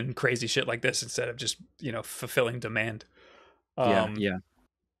doing crazy shit like this instead of just, you know, fulfilling demand. Yeah.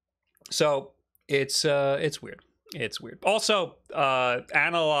 So it's weird. It's weird. Also,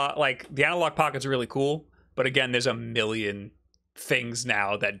 analog, like the Analog Pocket's really cool, but again, there's a million things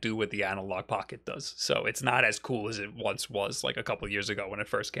now that do what the Analog Pocket does. So it's not as cool as it once was, like a couple years ago when it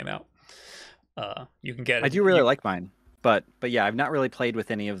first came out. You can get I it. do really like mine, but yeah, I've not really played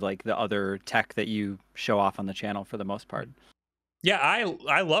with any of like the other tech that you show off on the channel for the most part. Yeah,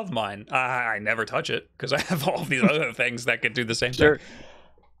 I love mine. I never touch it because I have all these other things that could do the same thing. Sure.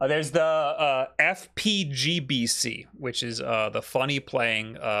 There's the FPGBC, which is the funny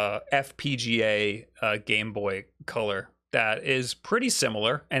playing FPGA Game Boy Color that is pretty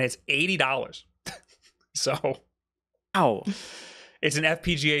similar, and it's $80. So, Oh, it's an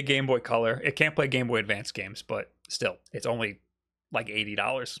FPGA Game Boy Color. It can't play Game Boy Advance games, but still, it's only like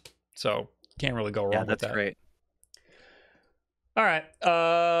 $80. So, can't really go wrong yeah, with that's that. great. All right.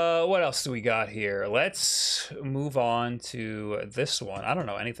 What else do we got here? Let's move on to this one. I don't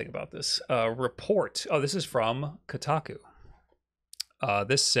know anything about this. Report. Oh, this is from Kotaku.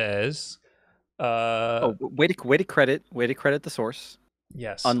 This says. Oh, way to credit the source.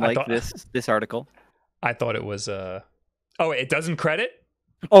 Yes. Unlike this article. I thought it was. Oh, it doesn't credit.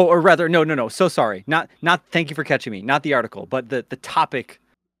 Oh, or rather, no. So sorry. Not. Thank you for catching me. Not the article, but the topic.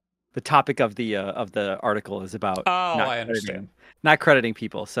 The topic of the article is about. Oh, I understand. Not crediting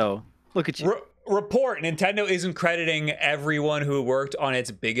people. So look at you. Report: Nintendo isn't crediting everyone who worked on its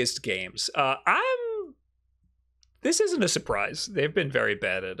biggest games. This isn't a surprise. They've been very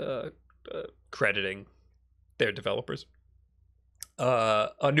bad at crediting their developers.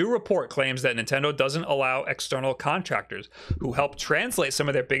 A new report claims that Nintendo doesn't allow external contractors who help translate some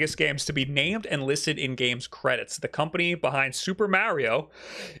of their biggest games to be named and listed in games credits. The company behind Super Mario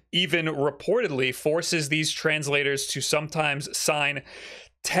even reportedly forces these translators to sometimes sign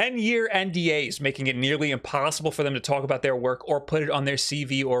 10-year NDAs, making it nearly impossible for them to talk about their work or put it on their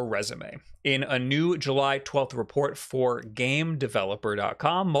CV or resume. In a new July 12th report for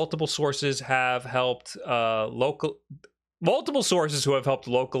GameDeveloper.com, multiple sources who have helped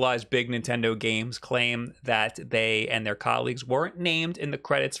localize big Nintendo games claim that they and their colleagues weren't named in the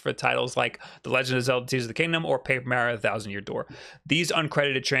credits for titles like The Legend of Zelda Tears of the Kingdom or Paper Mario: The Thousand Year Door. These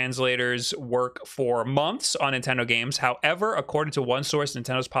uncredited translators work for months on Nintendo games. However, according to one source,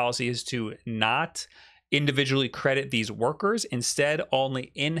 Nintendo's policy is to not individually credit these workers. Instead,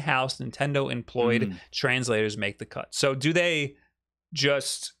 only in-house Nintendo employed translators make the cut. So do they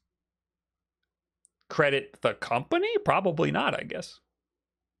just credit the company? Probably not, I guess.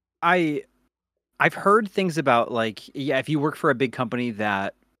 I've heard things about like, yeah, if you work for a big company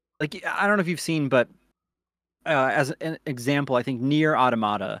that, like, I don't know if you've seen, but as an example, I think Nier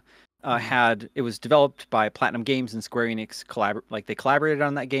Automata it was developed by Platinum Games and Square Enix they collaborated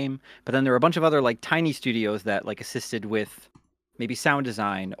on that game, but then there were a bunch of other like tiny studios that like assisted with maybe sound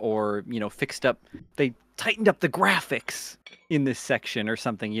design or, you know, they tightened up the graphics in this section or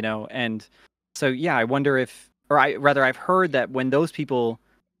something, you know. And so, yeah, I wonder I've heard that when those people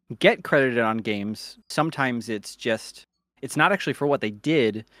get credited on games, sometimes it's not actually for what they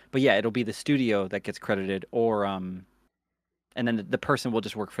did, but yeah, it'll be the studio that gets credited, or and then the person will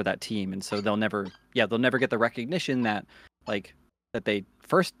just work for that team, and so they'll never get the recognition that they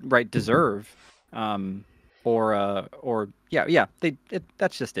first deserve, that's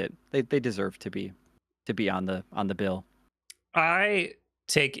just it. They deserve to be on the bill. I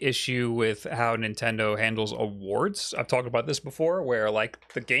take issue with how Nintendo handles awards. I've talked about this before, where like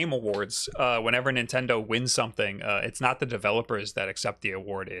the Game Awards, whenever Nintendo wins something, it's not the developers that accept the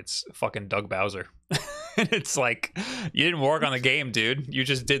award, it's fucking Doug Bowser. And it's like, you didn't work on the game, dude. You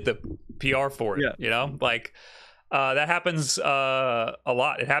just did the PR for it. Yeah. You know, like that happens a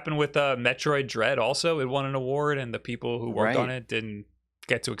lot. It happened with Metroid Dread also. It won an award and the people who worked on it didn't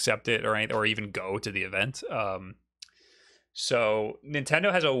get to accept it or even go to the event. So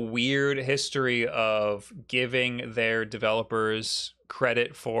Nintendo has a weird history of giving their developers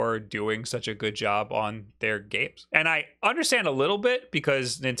credit for doing such a good job on their games. And I understand a little bit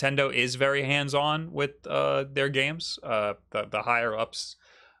because Nintendo is very hands-on with their games. The higher-ups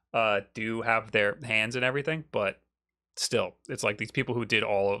do have their hands in everything, but still, it's like these people who did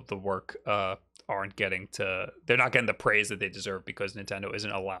all of the work they're not getting the praise that they deserve because Nintendo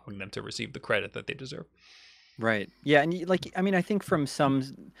isn't allowing them to receive the credit that they deserve. Right. Yeah, and I think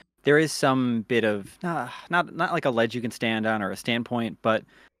there is some bit of not like a ledge you can stand on or a standpoint, but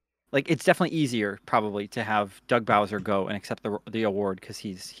like it's definitely easier probably to have Doug Bowser go and accept the award because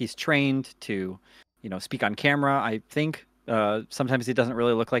he's trained to, you know, speak on camera. I think sometimes he doesn't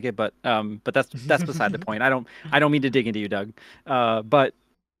really look like it, but that's beside the point. I don't mean to dig into you, Doug. But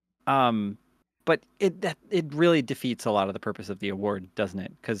it really defeats a lot of the purpose of the award, doesn't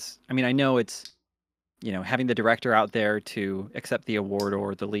it? Because I mean, I know it's, you know, having the director out there to accept the award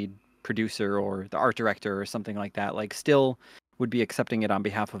or the lead producer or the art director or something like that, like still would be accepting it on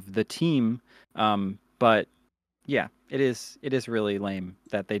behalf of the team. But yeah, it is really lame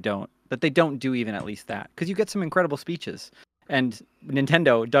that they don't do even at least that, because you get some incredible speeches. And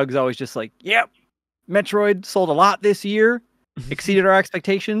Nintendo, Doug's always just like, yep, Metroid sold a lot this year, exceeded our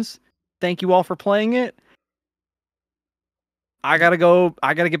expectations. Thank you all for playing it. I gotta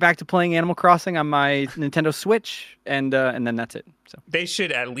get back to playing Animal Crossing on my Nintendo Switch, and then that's it. So they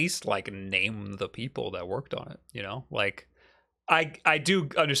should at least like name the people that worked on it, you know? Like I do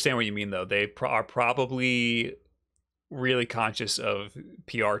understand what you mean though. They are probably really conscious of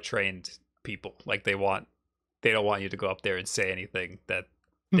PR trained people. Like they don't want you to go up there and say anything that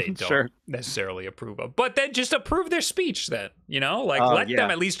they don't sure. necessarily approve of. But then just approve their speech then, you know? Like let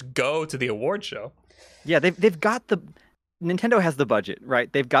them at least go to the award show. Yeah, they've got Nintendo has the budget,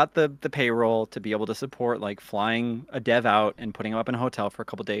 right? They've got the payroll to be able to support like flying a dev out and putting him up in a hotel for a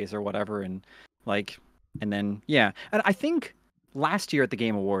couple days or whatever, and then yeah. And I think last year at the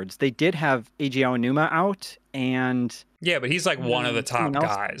Game Awards they did have Eiji Aonuma out, and yeah, but he's like one of the top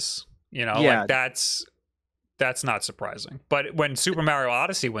guys, you know. Yeah. Like that's not surprising. But when Super Mario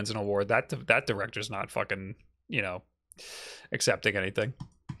Odyssey wins an award, that director's not fucking, you know, accepting anything.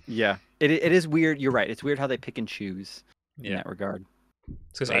 Yeah, it is weird. You're right. It's weird how they pick and choose in that regard.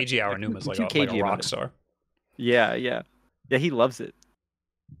 It's because Eiji Aonuma is like a rock star. Yeah. He loves it.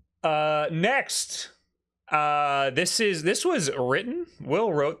 Next, this was written.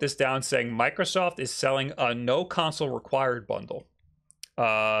 Will wrote this down saying Microsoft is selling a no console required bundle.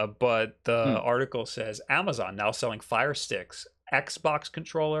 But the article says Amazon now selling Fire Sticks, Xbox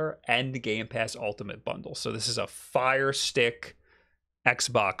controller, and Game Pass Ultimate bundle. So this is a Fire Stick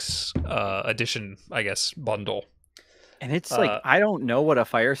Xbox edition, I guess, bundle. And it's like, I don't know what a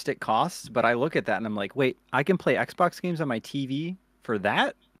Fire Stick costs, but I look at that and I'm like, wait, I can play Xbox games on my TV for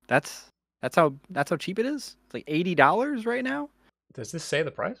that? That's how cheap it is? It's like $80 right now? Does this say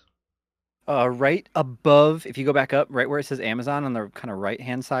the price? Right above, if you go back up, right where it says Amazon on the kind of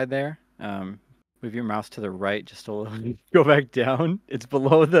right-hand side there, move your mouse to the right just a little, go back down. It's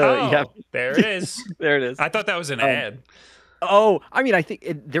below the... There it is. There it is. I thought that was an ad. Oh, I mean, I think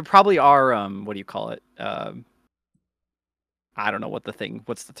there probably are, what do you call it? I don't know what's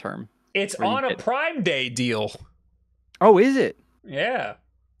the term? It's on a Prime Day deal. Oh, is it? Yeah.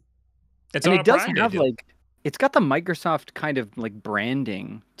 It's on a Prime Day deal. Like, it's got the Microsoft kind of like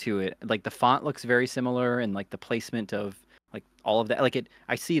branding to it. Like the font looks very similar, and like the placement of like all of that. Like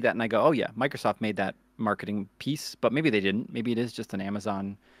I see that and I go, oh yeah, Microsoft made that marketing piece, but maybe they didn't. Maybe it is just an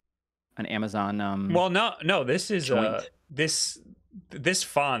Amazon. Well, no. This is this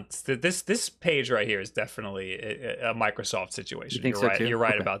font. This page right here is definitely a Microsoft situation. You're right. You're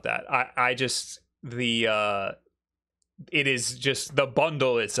right about that. I just it is just the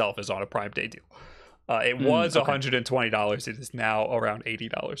bundle itself is on a Prime Day deal. It was $120. It is now around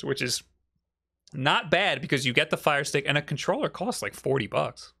 $80, which is not bad because you get the Fire Stick and a controller costs like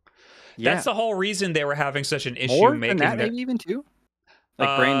 $40. Yeah. That's the whole reason they were having such an issue More making than that. Maybe even two,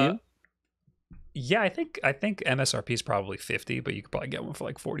 like brand new. Yeah, I think MSRP is probably $50, but you could probably get one for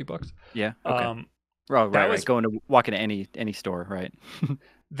like $40. Yeah. Okay. Right. Going to walk into any store, right?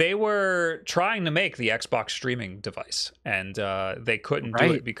 They were trying to make the Xbox streaming device, and they couldn't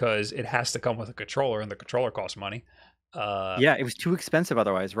do it because it has to come with a controller, and the controller costs money. Yeah, it was too expensive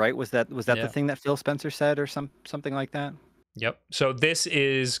otherwise, right? Was that the thing that Phil Spencer said, or something like that? Yep. So this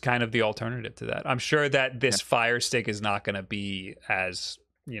is kind of the alternative to that. I'm sure that this Fire Stick is not going to be as,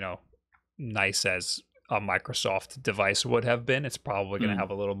 you know, nice as a Microsoft device would have been. It's probably going to have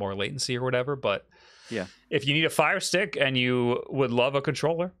a little more latency or whatever, but yeah, if you need a Fire Stick and you would love a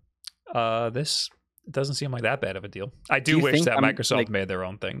controller, this doesn't seem like that bad of a deal. I do wish that Microsoft made their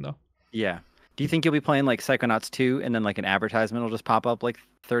own thing, though. Yeah. Do you think you'll be playing like Psychonauts 2 and then like an advertisement will just pop up like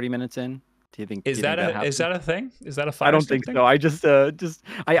 30 minutes in? Do you think is that a thing? Is that a Fire I don't Stick think so. I just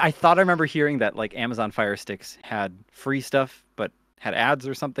I thought I remember hearing that like Amazon Fire Sticks had free stuff but had ads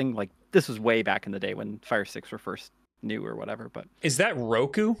or something. Like this was way back in the day when Fire Sticks were first new or whatever. But is that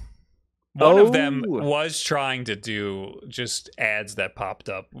Roku? One of them was trying to do just ads that popped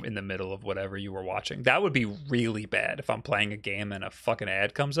up in the middle of whatever you were watching. That would be really bad if I'm playing a game and a fucking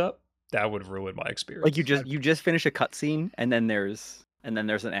ad comes up. That would ruin my experience. Like you just finish a cutscene and then there's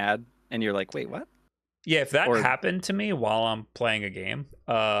an ad and you're like, wait, what? Yeah, if that happened to me while I'm playing a game,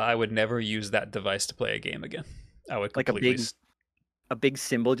 I would never use that device to play a game again. I would completely... Like a big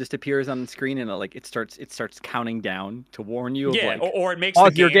symbol just appears on the screen and it starts counting down to warn you. Yeah, of like, or it makes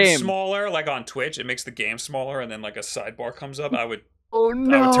the game smaller. Like on Twitch, it makes the game smaller, and then like a sidebar comes up. I would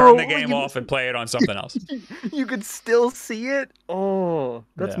turn the game off and play it on something else. You could still see it. Oh,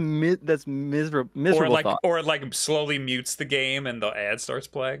 that's miserable. Or it like slowly mutes the game and the ad starts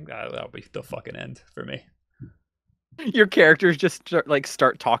playing. That'll be the fucking end for me. Your characters just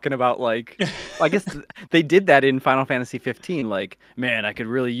start talking about like, I guess they did that in Final Fantasy 15. Like, man, I could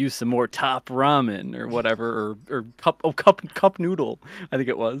really use some more top ramen or whatever, or cup noodle. I think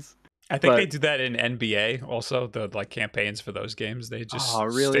it was. I think they But do that in NBA also. The like campaigns for those games, oh, they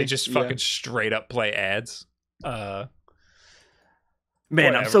really? just Yeah. fucking straight up play ads. Man,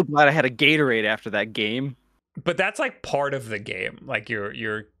 I'm Whatever. so glad I had a Gatorade after that game. But that's like part of the game. Like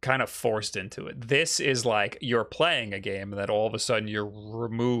you're kind of forced into it. This is like you're playing a game that all of a sudden you're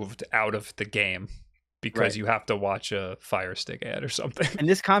removed out of the game because Right. you have to watch a Fire Stick ad or something. And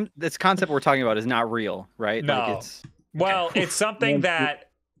this concept we're talking about is not real, right? Like No. it's okay. Well, it's something that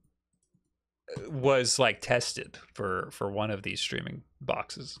was like tested for one of these streaming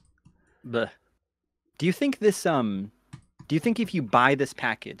boxes. Do you think this do you think if you buy this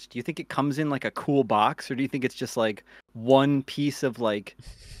package, do you think it comes in like a cool box, or do you think it's just like one piece of like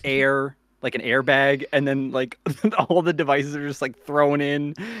air, like an airbag, and then like all the devices are just like thrown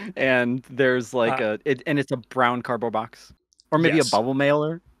in, and there's like and it's a brown cardboard box, or maybe a Yes. bubble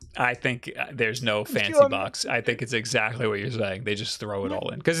mailer? I think there's no fancy box. I think it's exactly what you're saying. They just throw it all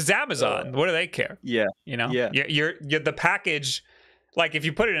in because it's Amazon. What do they care? Yeah. You know, Yeah. you're the package. Like if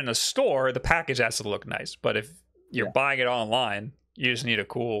you put it in a store, the package has to look nice. But if you're buying it online, you just need a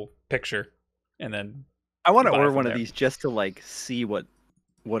cool picture, and then I want to order one of these just to like see what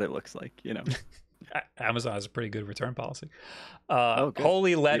it looks like, you know. Amazon has a pretty good return policy. Good.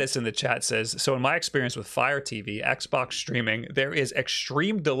 Holy Lettuce in the chat says, so in my experience with Fire TV, Xbox streaming, there is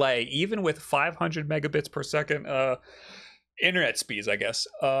extreme delay, even with 500 megabits per second internet speeds, I guess.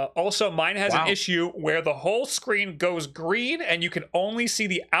 Also, mine has an issue where the whole screen goes green and you can only see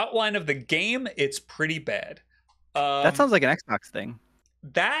the outline of the game. It's pretty bad. That sounds like an Xbox thing.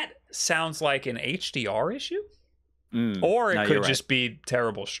 That sounds like an HDR issue. Or it could just be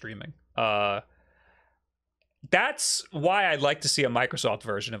terrible streaming. That's why I'd like to see a Microsoft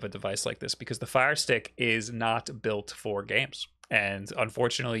version of a device like this, because the Fire Stick is not built for games. And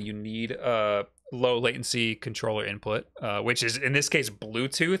unfortunately, you need a low latency controller input, which is in this case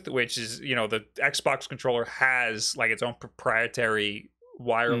Bluetooth, which is, you know, the Xbox controller has like its own proprietary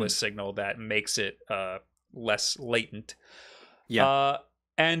wireless signal that makes it less latent. Yeah.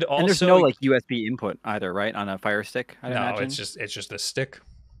 And also, there's no like USB input either, right? On a Fire Stick, I'd imagine. it's just a stick.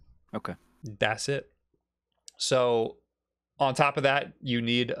 Okay. That's it. So on top of that, you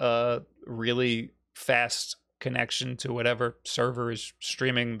need a really fast connection to whatever server is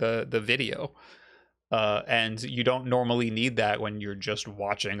streaming the video. And you don't normally need that when you're just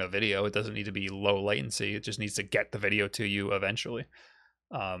watching a video. It doesn't need to be low latency. It just needs to get the video to you eventually.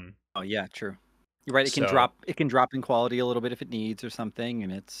 Oh yeah, true. You're right. It can drop in quality a little bit if it needs or something,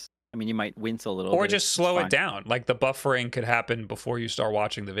 and I mean, you might wince a little or bit. Just slow it down. Like the buffering could happen before you start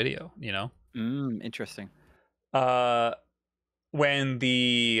watching the video, you know? Interesting. When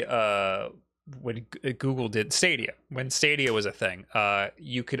Google did Stadia, when Stadia was a thing,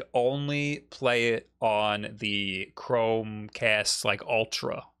 you could only play it on the Chromecast like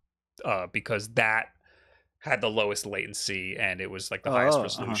Ultra, because that had the lowest latency and it was like the highest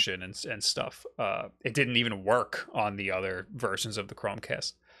resolution and stuff. It didn't even work on the other versions of the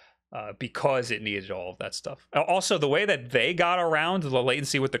Chromecast. Because it needed all of that stuff. Also, the way that they got around the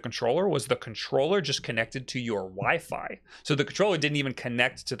latency with the controller was the controller just connected to your Wi-Fi. So the controller didn't even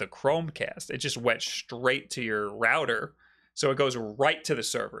connect to the Chromecast. It just went straight to your router. So it goes right to the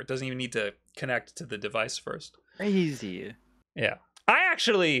server. It doesn't even need to connect to the device first. Crazy. Yeah. I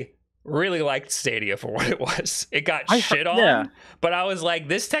actually really liked Stadia for what it was. It got shit on, but I was like,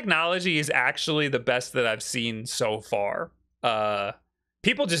 this technology is actually the best that I've seen so far.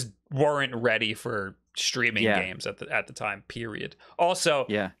 People just weren't ready for streaming games at the time, period. Also,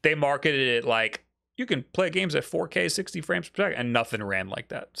 they marketed it like you can play games at 4K 60 frames per second, and nothing ran like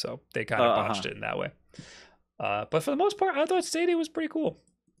that. So they kind of botched it in that way. But for the most part, I thought Stadia was pretty cool.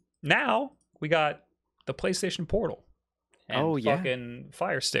 Now we got the PlayStation Portal and fucking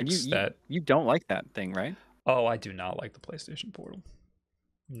Fire Sticks. You don't like that thing, right? Oh, I do not like the PlayStation Portal.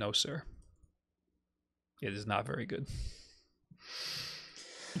 No, sir. It is not very good.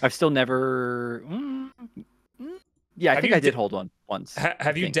 I've still never. Yeah, I think I did hold one once.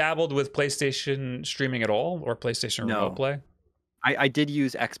 Have you dabbled with PlayStation streaming at all, or PlayStation Remote Play? I did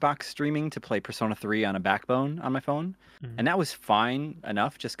use Xbox streaming to play Persona 3 on a Backbone on my phone, and that was fine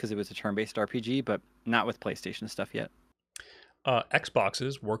enough just because it was a turn-based RPG, but not with PlayStation stuff yet.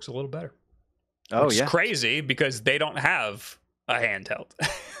 Xboxes works a little better. Which is crazy because they don't have a handheld.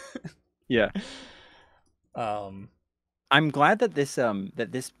 Yeah. I'm glad that this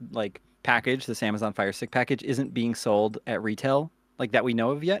like package, this Amazon Fire Stick package, isn't being sold at retail. like that we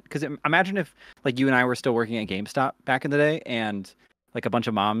know of yet? Because imagine if like you and I were still working at GameStop back in the day, and like a bunch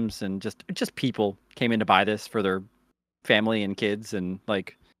of moms and just people came in to buy this for their family and kids, and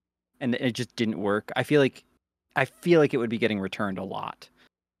like, and it just didn't work. I feel like it would be getting returned a lot.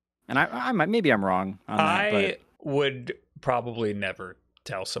 And I might, maybe I'm wrong on that, but I would probably never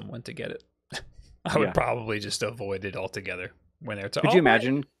tell someone to get it. I would probably just avoid it altogether when they're could you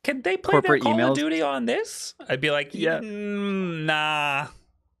imagine? Can they play their corporate Call emails? of Duty on this? I'd be like, Yeah. Nah,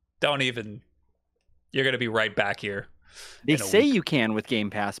 don't even. You're gonna be right back here. They say you can with Game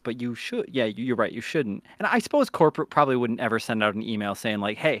Pass, but you should. Yeah, you're right. You shouldn't. And I suppose corporate probably wouldn't ever send out an email saying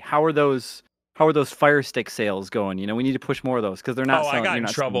like, "Hey, how are those Fire Stick sales going? You know, we need to push more of those because they're not." I got in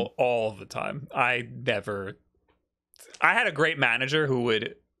trouble all the time. I had a great manager who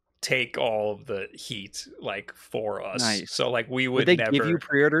would take all of the heat like for us. Nice. So like we would they never give you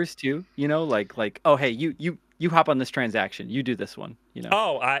pre-orders too? You know, like oh hey, you hop on this transaction, you do this one. You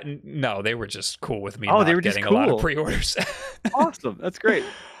know. No, they were just cool with me. They were getting just cool. A lot of pre-orders. Awesome, that's great.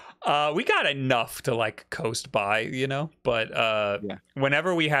 We got enough to like coast by, you know, but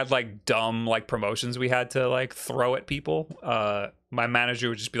whenever we had like dumb like promotions we had to like throw at people, my manager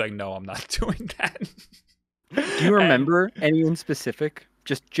would just be like, no, I'm not doing that. Do you remember any in specific,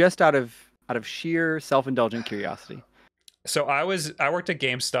 just out of sheer self-indulgent curiosity? So I worked at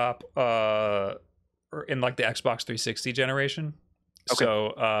GameStop in like the Xbox 360 generation. Okay.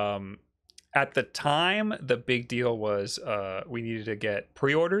 So at the time, the big deal was we needed to get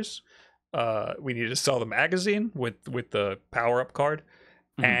pre-orders. We needed to sell the magazine with the power-up card.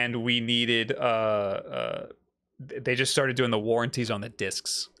 Mm-hmm. And we needed... they just started doing the warranties on the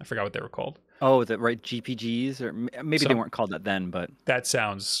discs. I forgot what they were called. Oh, is it right? GPGs? Or maybe they weren't called that then, but... That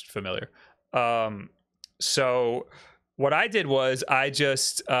sounds familiar. So what I did was I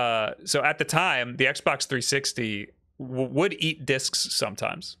just... so at the time, the Xbox 360... would eat discs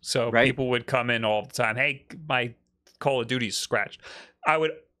sometimes. So people would come in all the time. Hey, my Call of Duty's scratched.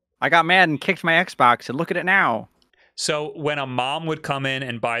 I got mad and kicked my Xbox, and look at it now. So when a mom would come in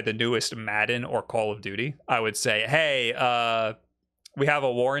and buy the newest Madden or Call of Duty, I would say, hey, we have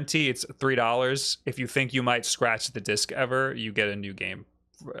a warranty. It's $3. If you think you might scratch the disc ever, you get a new game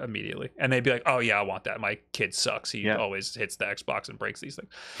immediately. And they'd be like, oh yeah, I want that. My kid sucks. He always hits the Xbox and breaks these things.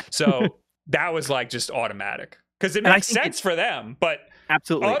 So that was like just automatic. Because it makes sense for them, but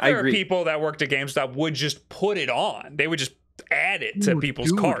absolutely, other people that worked at GameStop would just put it on. They would just add it to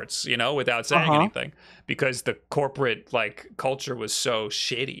people's carts, you know, without saying anything, because the corporate like culture was so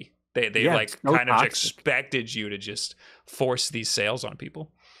shitty. They like kind of expected you to just force these sales on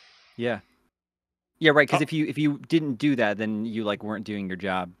people. Yeah, right. Because if you didn't do that, then you like weren't doing your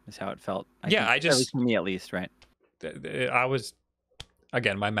job. Is how it felt. I think, at least for me, at least, right? I was,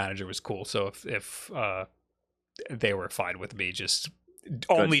 again, my manager was cool, so if they were fine with me just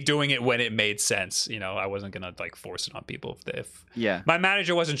only doing it when it made sense. You know, I wasn't gonna like force it on people. If my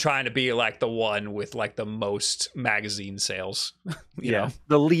manager wasn't trying to be like the one with like the most magazine sales. You know?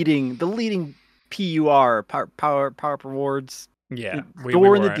 The leading PUR power rewards. Yeah, we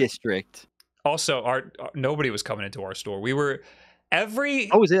were in the district. Also, nobody was coming into our store. We were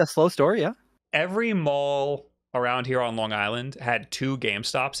is it a slow store? Yeah. Every mall around here on Long Island had 2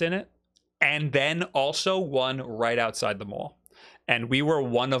 GameStops in it. And then also one right outside the mall. And we were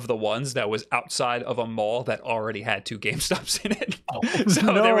one of the ones that was outside of a mall that already had 2 GameStops in it.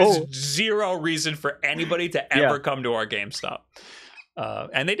 There was zero reason for anybody to ever come to our GameStop.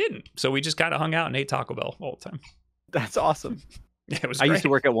 And they didn't. So we just kind of hung out and ate Taco Bell all the time. That's awesome. It was I used to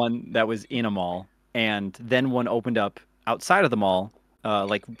work at one that was in a mall. And then one opened up outside of the mall.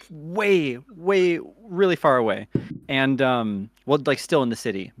 Like way really far away, and like still in the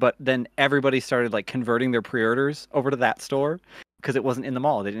city, but then everybody started like converting their pre-orders over to that store because it wasn't in the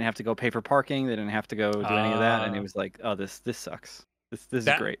mall. They didn't have to go pay for parking, they didn't have to go do any of that, and it was like, oh, this sucks. This is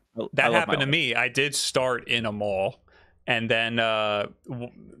great. That happened to me. I did start in a mall, and then the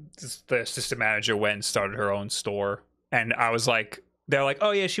assistant manager went and started her own store, and I was like, they're like, oh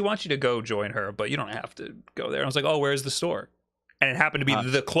yeah, she wants you to go join her, but you don't have to go there. And I was like, oh, where's the store? And it happened to be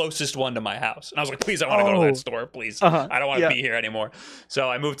the closest one to my house. And I was like, please, I want to go to that store, please. I don't want to be here anymore. So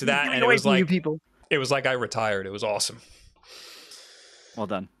I moved to that, and it was like I retired. It was awesome. Well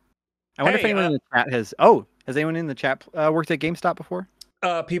done. I wonder if anyone in the chat has anyone in the chat worked at GameStop before?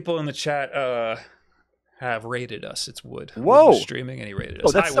 People in the chat have rated us. It's Wood. Whoa. Wood was streaming, and he rated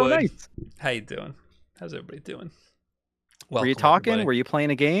us. That's Hi, so Wood. nice. How you doing? How's everybody doing? Were you talking? Everybody. Were you playing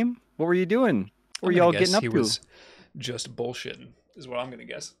a game? What were you doing? What were you all getting up to? Just bullshitting is what I'm gonna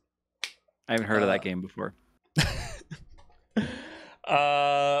guess. I haven't heard of that game before.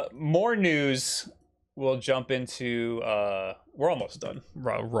 More news. We'll jump into we're almost done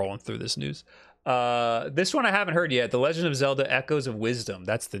rolling through this news. This one I haven't heard yet. The Legend of Zelda: Echoes of Wisdom.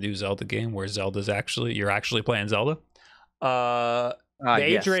 That's the new Zelda game where you're actually playing Zelda. The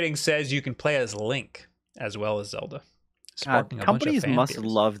age Yes. rating says you can play as Link as well as Zelda, God, sparking a bunch of companies fan must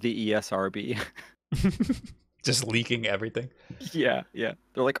theories. love the ESRB. Just leaking everything. Yeah. They're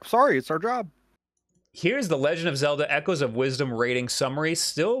like, sorry, it's our job. Here's the Legend of Zelda Echoes of Wisdom rating summary,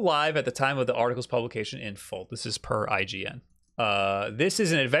 still live at the time of the article's publication in full. This is per IGN. This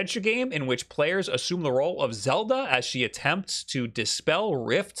is an adventure game in which players assume the role of Zelda as she attempts to dispel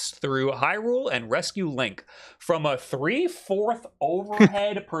rifts through Hyrule and rescue Link. From a 3/4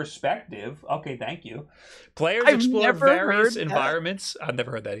 overhead perspective, okay, thank you. Players explore various environments. I've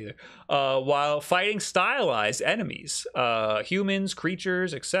never heard that either. While fighting stylized enemies, humans,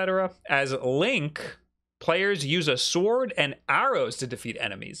 creatures, etc. As Link, players use a sword and arrows to defeat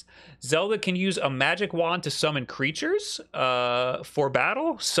enemies. Zelda can use a magic wand to summon creatures for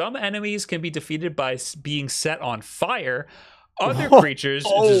battle. Some enemies can be defeated by being set on fire. Other creatures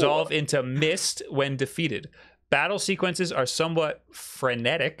dissolve into mist when defeated. Battle sequences are somewhat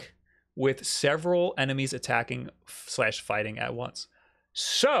frenetic, with several enemies attacking / fighting at once.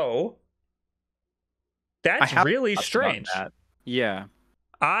 So, that's really strange. Yeah.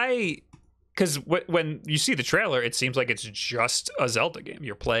 Because when you see the trailer, it seems like it's just a Zelda game.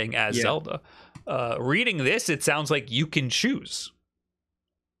 You're playing as Zelda. Reading this, it sounds like you can choose.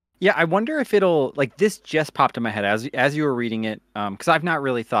 Yeah, I wonder if it'll, like, this just popped in my head as you were reading it, because I've not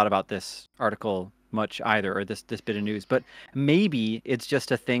really thought about this article much either, or this bit of news, but maybe it's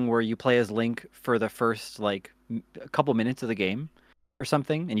just a thing where you play as Link for the first, like, a couple minutes of the game or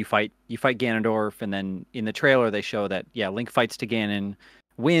something, and you fight Ganondorf, and then in the trailer they show that, yeah, Link fights to Ganon,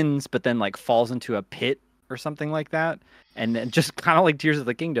 wins, but then, like, falls into a pit or something like that, and then just kind of like Tears of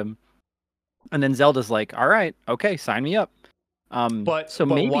the Kingdom, and then Zelda's like, all right, okay, sign me up. But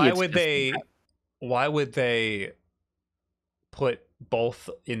maybe why would they put both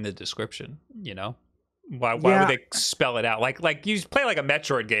in the description? You know, why would they spell it out? Like you play like a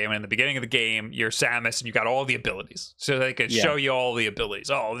Metroid game, and in the beginning of the game, you're Samus and you got all the abilities, so they could show you all the abilities.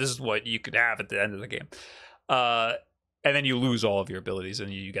 Oh, this is what you could have at the end of the game, and then you lose all of your abilities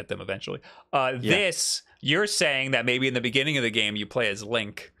and you get them eventually. This, you're saying that maybe in the beginning of the game you play as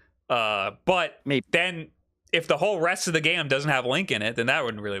Link, but then if the whole rest of the game doesn't have Link in it, then that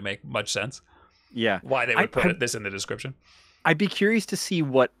wouldn't really make much sense. Yeah. Why they would put this in the description. I'd be curious to see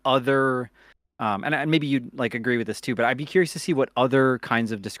what other, and maybe you'd like agree with this too, but I'd be curious to see what other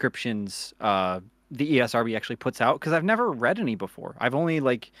kinds of descriptions the ESRB actually puts out, because I've never read any before. I've only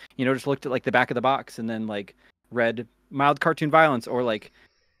just looked at like the back of the box and then like read mild cartoon violence or like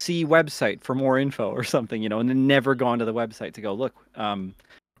see website for more info or something, and then never gone to the website to go look.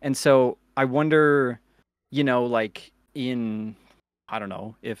 And so I wonder, like in, I don't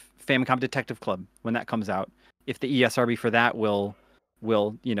know, if Famicom Detective Club, when that comes out, if the ESRB for that will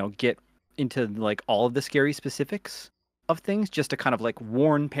get into like all of the scary specifics of things, just to kind of like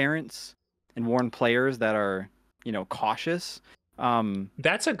warn parents and warn players that are, cautious.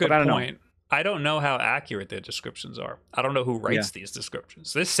 That's a good point. I don't know how accurate the descriptions are. I don't know who writes these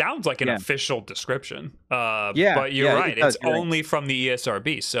descriptions. This sounds like an official description. But you're right. It's only from the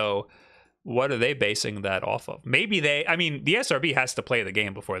ESRB. So what are they basing that off of? Maybe the ESRB has to play the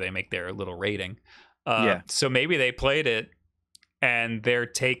game before they make their little rating. So maybe they played it and they're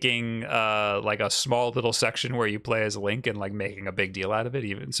taking like a small little section where you play as Link and like making a big deal out of it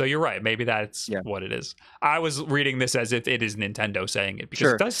even. So you're right. Maybe that's what it is. I was reading this as if it is Nintendo saying it,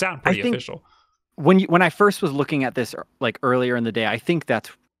 because it does sound pretty official. When I first was looking at this like earlier in the day, I think that's,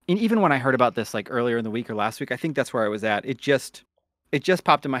 and even when I heard about this like earlier in the week or last week, I think that's where I was at. It just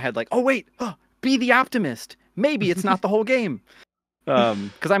popped in my head like, oh wait, be the optimist. Maybe it's not the whole game.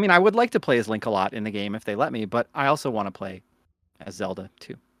 Because I would like to play as Link a lot in the game if they let me, but I also want to play as Zelda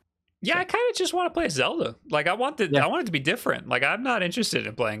too. Yeah, I kind of just want to play Zelda. Like I want it to be different. Like I'm not interested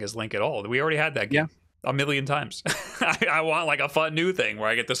in playing as Link at all. We already had that game a million times. I want like a fun new thing where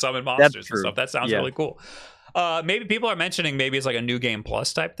I get to summon monsters and stuff. That sounds really cool. Maybe people are mentioning maybe it's like a new game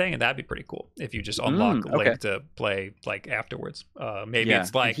plus type thing, and that'd be pretty cool if you just unlock Link to play like afterwards. Maybe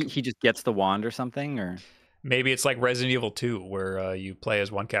it's like he just gets the wand or something, or maybe it's like Resident Evil 2 where you play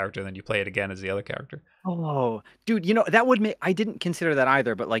as one character and then you play it again as the other character. Oh, dude, that would make, I didn't consider that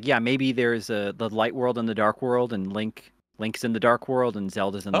either, but like maybe there's the light world and the dark world, and Link's in the dark world and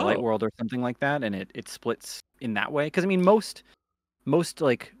Zelda's in the light world or something like that, and it splits in that way. Because most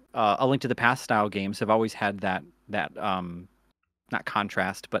like A Link to the Past style games have always had that not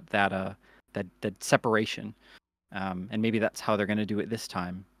contrast, but that separation, and maybe that's how they're going to do it this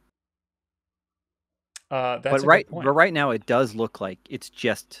time. That's a good But point. right now it does look like it's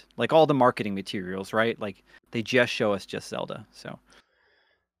just like all the marketing materials, right? Like they just show us just Zelda. So,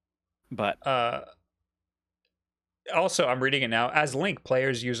 but Also, I'm reading it now. As Link,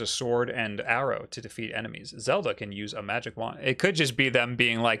 players use a sword and arrow to defeat enemies. Zelda can use a magic wand. It could just be them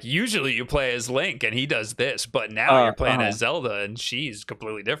being like, usually you play as Link and he does this, but now you're playing as Zelda and she's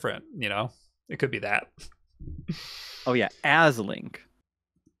completely different. You know, it could be that. Oh yeah, as Link.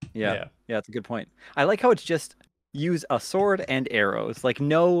 Yeah, that's a good point. I like how it's just use a sword and arrows, like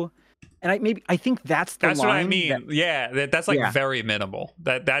no. And I think that's the That's line. what I mean. That's like very minimal.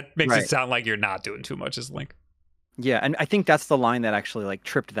 That makes it sound like you're not doing too much as Link. Yeah, and I think that's the line that actually like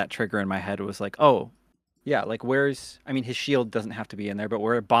tripped that trigger in my head. It was like, oh, yeah, like where's? I mean, his shield doesn't have to be in there, but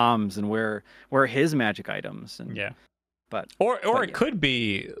where are bombs and where are his magic items? And but it could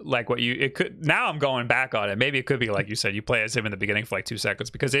be like what you it could. Now I'm going back on it. Maybe it could be like you said. You play as him in the beginning for like 2 seconds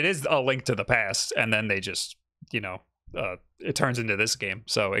because it is a Link to the Past, and then they just it turns into this game.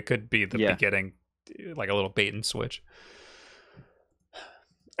 So it could be the beginning, like a little bait and switch.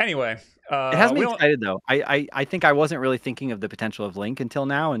 Anyway, it has me excited though. I think I wasn't really thinking of the potential of Link until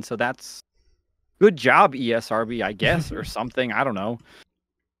now, and so that's good job, ESRB, I guess, or something. I don't know.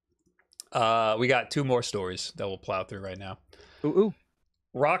 We got 2 more stories that we'll plow through right now. Ooh.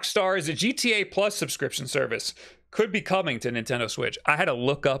 Rockstar's GTA Plus subscription service could be coming to Nintendo Switch. I had to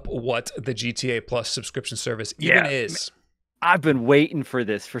look up what the GTA Plus subscription service even is. I've been waiting for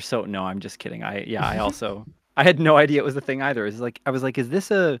this for so. No, I'm just kidding. I also I had no idea it was a thing either. It's like I was like, is this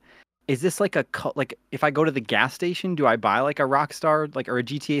like a like if I go to the gas station, do I buy like a Rockstar like or a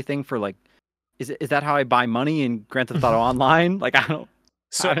GTA thing for like is that how I buy money in Grand Theft Auto Online? Like I don't.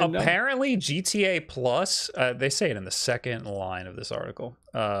 So apparently GTA Plus, they say it in the second line of this article.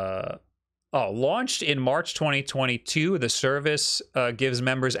 Launched in March 2022, the service gives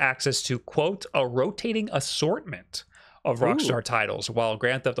members access to, quote, a rotating assortment of Rockstar titles, while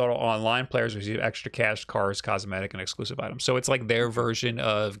Grand Theft Auto Online players receive extra cash, cars, cosmetic, and exclusive items. So it's like their version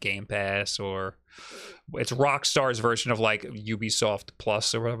of Game Pass, or it's Rockstar's version of like Ubisoft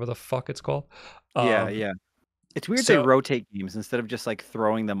Plus or whatever the fuck it's called. Yeah. It's weird they rotate games instead of just like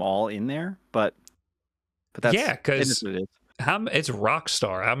throwing them all in there, but that's because it's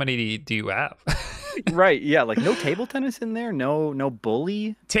Rockstar. How many do you have? Right, yeah, like no table tennis in there, no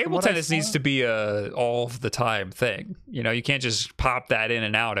bully. Table tennis needs to be a all of the time thing. You know, you can't just pop that in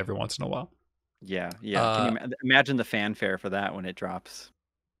and out every once in a while. Yeah. Can you imagine the fanfare for that when it drops?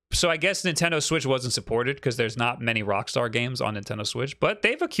 So I guess Nintendo Switch wasn't supported because there's not many Rockstar games on Nintendo Switch, but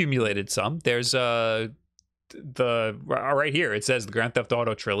they've accumulated some. There's right here it says the Grand Theft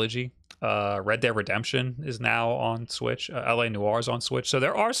Auto trilogy. Red Dead Redemption is now on Switch. LA Noire is on Switch. So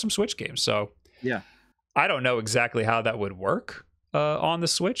there are some Switch games. So yeah, I don't know exactly how that would work on the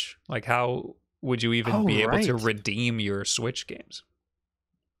Switch. Like how would you even be able to redeem your Switch games?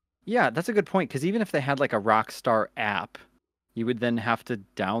 Yeah, that's a good point, because even if they had like a Rockstar app, you would then have to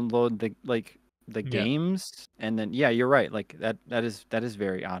download the games, and then you're right. Like that is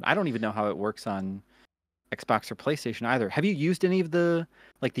very odd. I don't even know how it works on Xbox or PlayStation either. Have you used any of the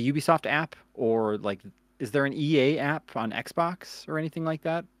like the Ubisoft app, or like is there an EA app on Xbox or anything like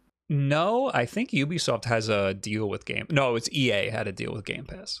that? No, I think Ubisoft has a deal with Game. No, it's EA had a deal with Game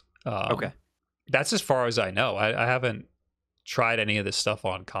Pass. Okay, that's as far as I know. I haven't tried any of this stuff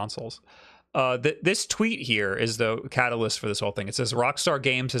on consoles. This tweet here is the catalyst for this whole thing. It says Rockstar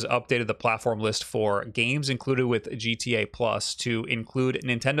Games has updated the platform list for games included with GTA Plus to include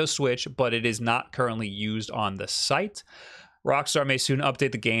Nintendo Switch, but it is not currently used on the site. Rockstar may soon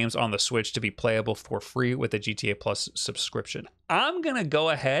update the games on the Switch to be playable for free with a GTA Plus subscription. I'm going to go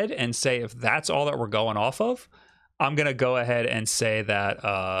ahead and say if that's all that we're going off of, I'm going to go ahead and say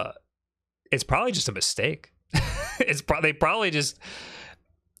that it's probably just a mistake. They probably just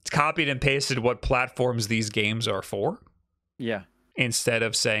copied and pasted what platforms these games are for. Yeah. Instead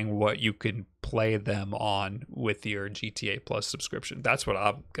of saying what you can play them on with your GTA Plus subscription. That's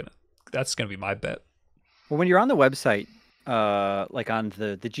gonna be my bet. Well, when you're on the website, like on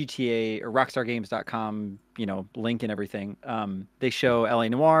the GTA or rockstargames.com, link and everything, they show LA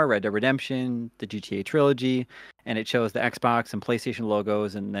Noire, Red Dead Redemption, the GTA trilogy, and it shows the Xbox and PlayStation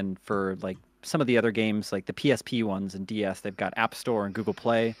logos, and then for like some of the other games, like the PSP ones and DS, they've got App Store and Google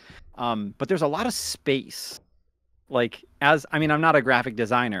Play. But there's a lot of space. Like, I'm not a graphic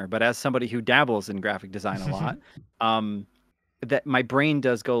designer, but as somebody who dabbles in graphic design a lot, that my brain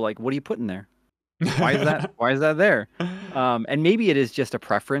does go like, what are you putting there? Why is that? Why is that there? And maybe it is just a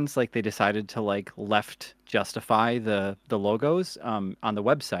preference. Like they decided to like left justify the logos on the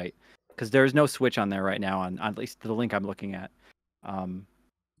website, because there's no Switch on there right now on at least the link I'm looking at.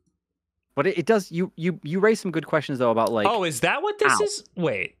 But it does. You raise some good questions though about like. Oh, is that what this how? is?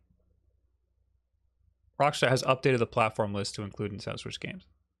 Wait. Rockstar has updated the platform list to include Nintendo Switch games.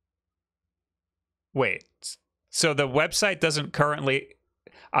 Wait. So the website doesn't currently.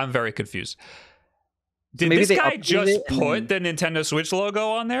 I'm very confused. Did Maybe this guy updated just and put the Nintendo Switch logo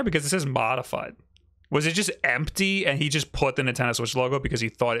on there? Because it says modified. Was it just empty and he just put the Nintendo Switch logo because he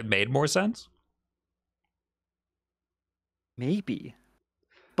thought it made more sense? maybe,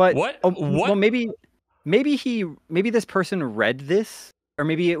 but What? well, maybe this person read this, or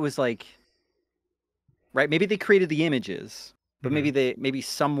maybe it was like, right? Maybe they created the images, but maybe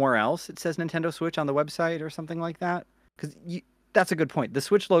somewhere else it says Nintendo Switch on the website or something like that. Because that's a good point. The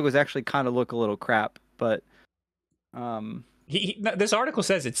Switch logos actually kind of look a little crap, but this article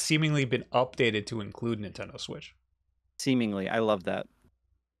says it's seemingly been updated to include Nintendo Switch. Seemingly, I love that.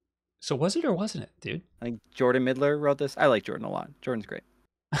 So was it or wasn't it, dude? I think Jordan Midler wrote this. I like Jordan a lot. Jordan's great.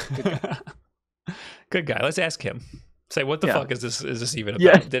 Good guy. Good guy. Let's ask him. Say, what the fuck is this even about?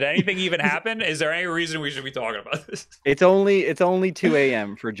 Yeah. Did anything even happen? Is there any reason we should be talking about this? It's only 2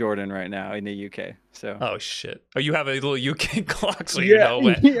 a.m. for Jordan right now in the UK. So. Oh shit! Oh, you have a little UK clock, so you know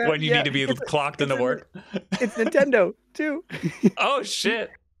when you need to be clocked into work. It's Nintendo too. Oh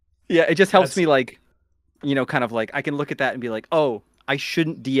shit! Yeah, it just helps me like, kind of like I can look at that and be like, oh, I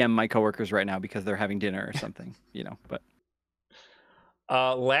shouldn't DM my coworkers right now because they're having dinner or something. But.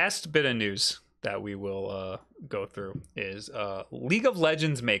 Last bit of news that we will go through is League of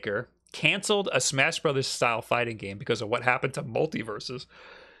Legends maker canceled a Smash Brothers style fighting game because of what happened to Multiverses.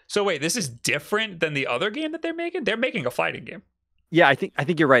 So wait, this is different than the other game that they're making? They're making a fighting game. Yeah, I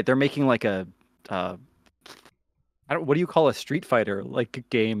think you're right. They're making like a what do you call a Street Fighter like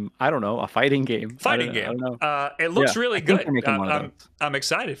game? I don't know, a fighting game. Fighting game. I don't know. It looks really good. I'm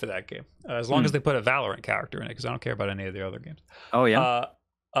excited for that game as long as they put a Valorant character in it because I don't care about any of the other games. Oh yeah.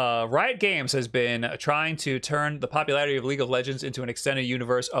 Riot Games has been trying to turn the popularity of League of Legends into an extended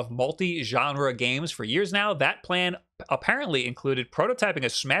universe of multi-genre games for years now. That plan apparently included prototyping a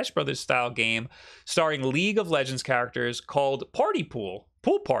Smash Brothers style game starring League of Legends characters called Party Pool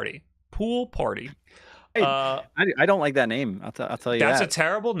Party. I don't like that name. I'll tell you that's a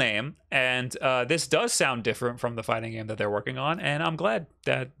terrible name, and this does sound different from the fighting game that they're working on, and I'm glad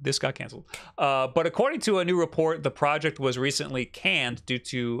that this got canceled. But according to a new report, the project was recently canned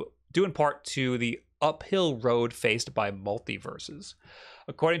due in part to the uphill road faced by Multiverses.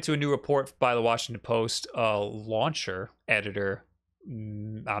 According to a new report by the Washington Post, launcher editor,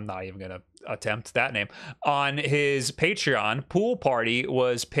 I'm not even going to attempt that name, on his Patreon, Pool Party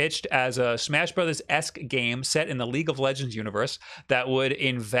was pitched as a Smash Brothers-esque game set in the League of Legends universe that would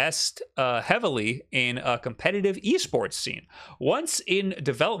invest heavily in a competitive esports scene. Once in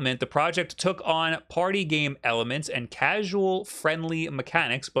development, the project took on party game elements and casual friendly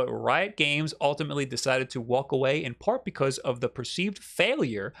mechanics, but Riot Games ultimately decided to walk away in part because of the perceived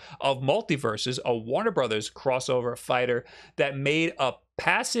failure of Multiverses, a Warner Brothers crossover fighter that made a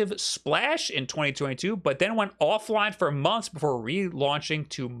passive splash in 2022, but then went offline for months before relaunching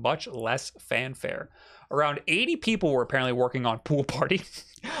to much less fanfare. Around 80 people were apparently working on Pool Party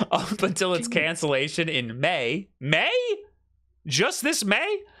up until its cancellation in May. May? Just this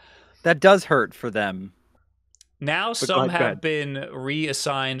May? That does hurt for them. Now some have been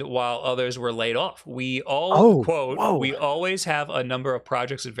reassigned while others were laid off. We always have a number of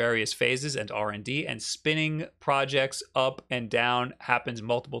projects at various phases and R&D, and spinning projects up and down happens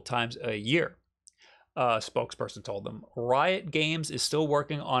multiple times a year. Spokesperson told them. Riot Games is still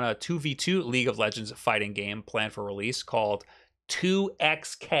working on a 2v2 League of Legends fighting game planned for release called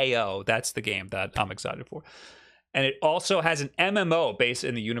 2XKO. That's the game that I'm excited for. And it also has an MMO based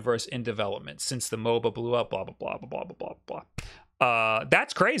in the universe in development since the MOBA blew up, blah, blah, blah, blah, blah, blah, blah, blah.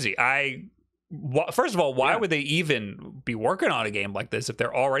 That's crazy. First of all, why would they even be working on a game like this if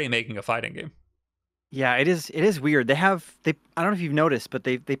they're already making a fighting game? Yeah, it is weird. I don't know if you've noticed, but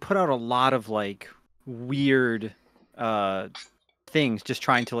they put out a lot of like weird things just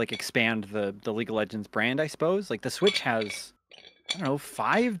trying to like expand the League of Legends brand, I suppose. Like the Switch has, I don't know,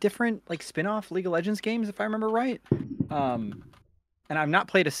 5 different like spin-off League of Legends games, if I remember right. And I've not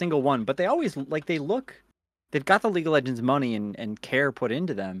played a single one, but they always they've got the League of Legends money and care put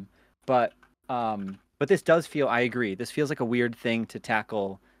into them. But this does feel, I agree, this feels like a weird thing to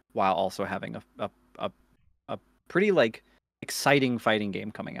tackle while also having a pretty like exciting fighting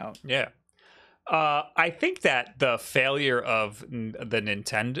game coming out. Yeah. I think that the failure of the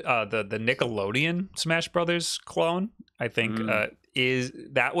Nintendo, the Nickelodeon Smash Brothers clone, I think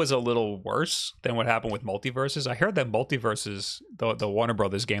that was a little worse than what happened with Multiverses. I heard that Multiverses, the Warner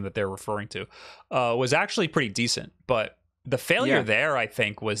Brothers game that they're referring to, was actually pretty decent. But the failure there, I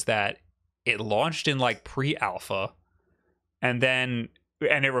think, was that it launched in like pre-alpha, and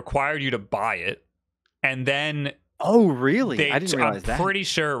it required you to buy it, and then oh really? I didn't realize I'm pretty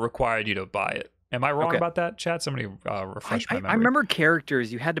sure it required you to buy it. Am I wrong about that, Chad? Somebody refresh my memory. I remember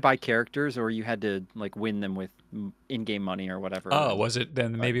characters. You had to buy characters, or you had to like win them with in-game money or whatever. Oh, was it?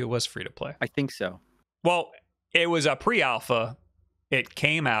 Then maybe it was free to play. I think so. Well, it was a pre-alpha. It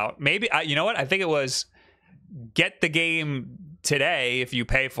came out. Maybe you know what? I think it was get the game today if you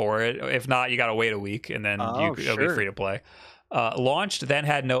pay for it. If not, you got to wait a week, and then it'll be free to play. Launched, then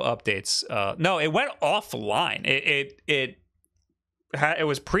had no updates. No, it went offline. It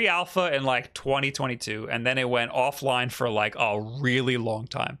was pre-alpha in like 2022, and then it went offline for like a really long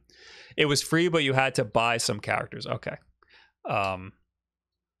time. It was free, but you had to buy some characters. Okay.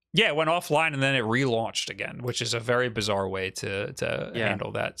 Yeah, it went offline and then it relaunched again, which is a very bizarre way to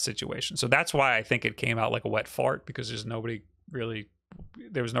handle that situation. So that's why I think it came out like a wet fart, because there was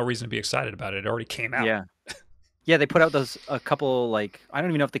no reason to be excited about it. It already came out. Yeah. Yeah, they put out a couple, like, I don't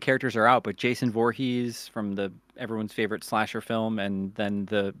even know if the characters are out, but Jason Voorhees from everyone's favorite slasher film, and then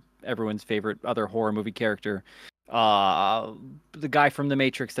everyone's favorite other horror movie character, the guy from The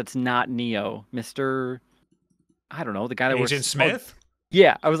Matrix that's not Neo, I don't know, the guy that Agent Smith?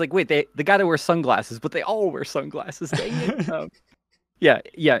 Yeah, I was like, wait, the guy that wears sunglasses, but they all wear sunglasses. Dang it.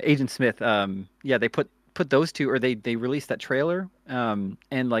 Yeah, Agent Smith. Yeah, they put those two, or they released that trailer, and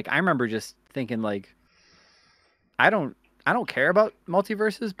like I remember just thinking like, I don't care about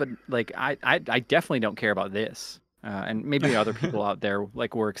Multiverses, but like I definitely don't care about this. And maybe other people out there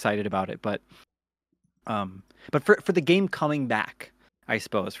like were excited about it, but for the game coming back, I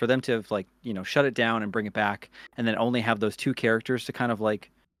suppose, for them to have like, shut it down and bring it back, and then only have those two characters to kind of like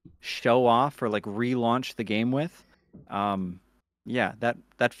show off or like relaunch the game with, yeah,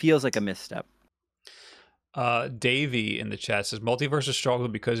 that feels like a misstep. Davey in the chat says Multiverses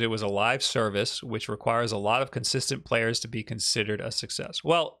struggled because it was a live service, which requires a lot of consistent players to be considered a success.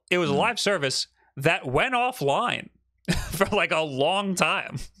 Well, it was a live service that went offline for like a long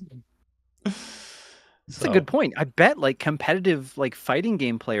time. That's a good point. I bet like competitive like fighting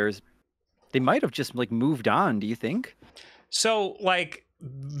game players, they might have just like moved on. Do you think? So like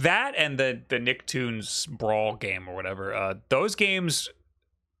that and the Nicktoons Brawl game or whatever, those games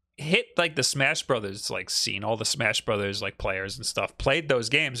hit like the Smash Brothers like scene. All the Smash Brothers like players and stuff played those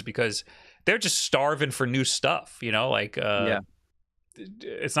games because they're just starving for new stuff, like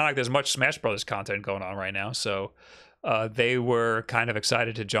it's not like there's much Smash Brothers content going on right now, so they were kind of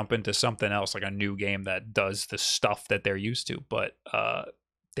excited to jump into something else, like a new game that does the stuff that they're used to, but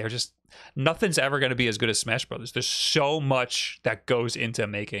they're just, nothing's ever going to be as good as Smash Brothers. There's so much that goes into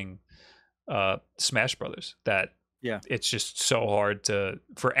making Smash Brothers that it's just so hard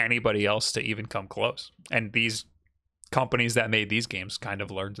for anybody else to even come close. And these companies that made these games kind of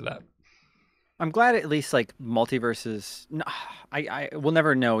learned that. I'm glad at least like Multiverses. I will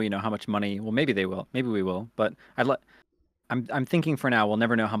never know, how much money. Well, maybe they will. Maybe we will. But I'm thinking for now we'll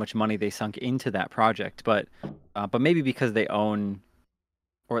never know how much money they sunk into that project. But maybe because they own,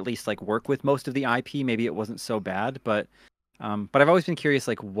 or at least like work with most of the IP, maybe it wasn't so bad. But I've always been curious,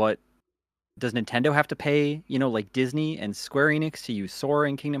 like what does Nintendo have to pay, like Disney and Square Enix to use Sora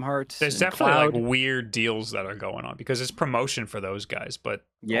and Kingdom Hearts? There's definitely like weird deals that are going on because it's promotion for those guys, but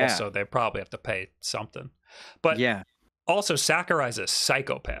also they probably have to pay something. But also Sakurai's a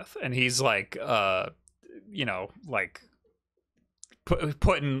psychopath, and he's like, like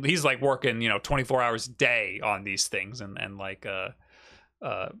putting, he's like working, 24 hours a day on these things, and like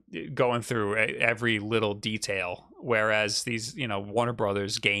going through every little detail, whereas these Warner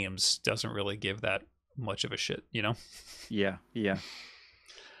Brothers games doesn't really give that much of a shit. Yeah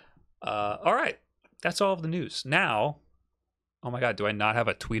All right, that's all of the news. Now, oh my god, do I not have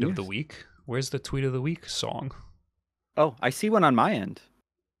a tweet of the week? Where's the tweet of the week song? Oh, I see one on my end.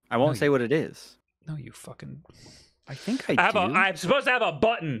 I won't say what it is. No, you fucking, I think I do. I'm supposed to have a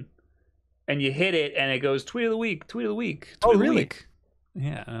button and you hit it and it goes tweet of the week, tweet of the week, tweet oh of the really week.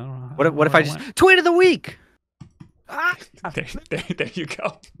 Yeah. I don't know. What if I just tweet of the week? There you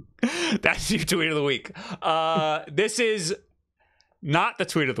go. That's your tweet of the week. This is not the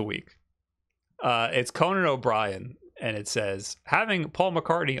tweet of the week. It's Conan O'Brien, and it says, having Paul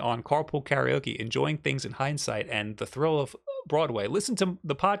McCartney on Carpool Karaoke, enjoying things in hindsight and the thrill of Broadway. Listen to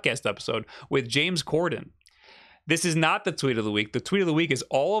the podcast episode with James Corden. This is not the tweet of the week. The tweet of the week is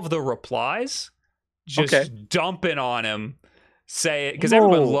all of the replies just dumping on him. Say it, because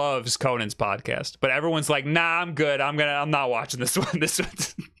everyone loves Conan's podcast, but everyone's like, nah, I'm good. I'm not watching this one. This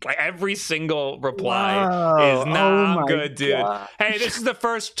one's like every single reply is, nah, I'm good, dude. God. Hey, this is the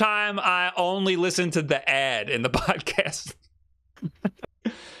first time I only listened to the ad in the podcast.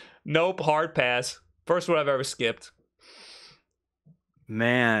 Nope, hard pass. First one I've ever skipped.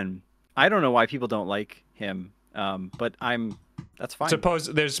 Man, I don't know why people don't like him, but that's fine. Suppose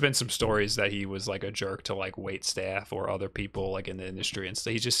there's been some stories that he was like a jerk to like wait staff or other people like in the industry, and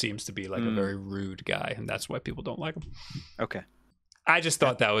so he just seems to be like a very rude guy, and that's why people don't like him. Okay. I just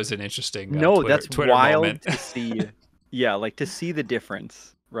thought that was an interesting that's Twitter wild moment. to see. Yeah, like to see the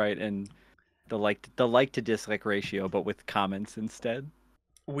difference, right? And the like to dislike ratio, but with comments instead.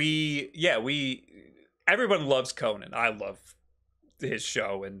 Everyone loves Conan. I love his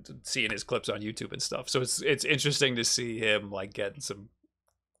show and seeing his clips on YouTube and stuff. So it's interesting to see him like getting some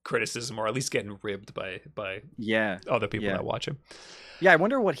criticism, or at least getting ribbed by other people that watch him. Yeah, I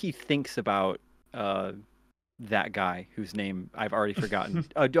wonder what he thinks about that guy whose name I've already forgotten.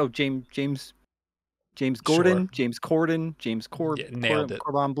 James Gordon, Sure. James Corden, nailed it.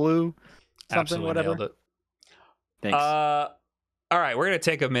 Corbin Bleu, something, Absolutely whatever. nailed it. Thanks. All right, we're gonna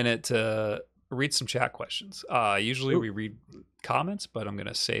take a minute to read some chat questions. Usually we read comments, but I'm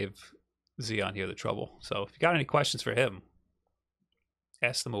gonna save Xeon here the trouble. So if you got any questions for him,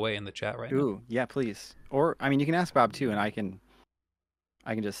 ask them away in the chat right now. Yeah, please. Or I mean, you can ask Bob too, and I can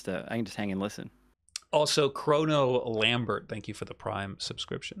just hang and listen. Also, Chrono Lambert, thank you for the Prime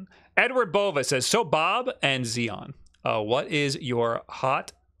subscription. Edward Bova says, so Bob and Xeon, what is your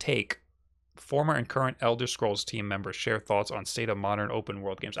hot take? Former and current Elder Scrolls team members share thoughts on state of modern open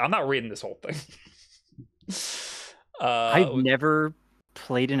world games. I'm not reading this whole thing. I've never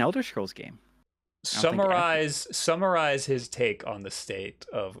played an Elder Scrolls game. Summarize his take on the state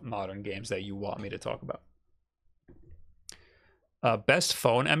of modern games that you want me to talk about. Best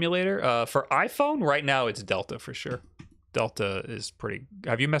phone emulator for iPhone right now, it's Delta for sure. Delta is pretty.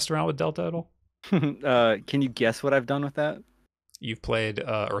 Have you messed around with Delta at all? Can you guess what I've done with that? You've played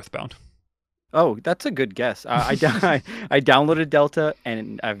Earthbound. Oh, that's a good guess. I downloaded Delta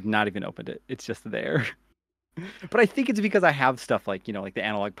and I've not even opened it. It's just there. But I think it's because I have stuff like like the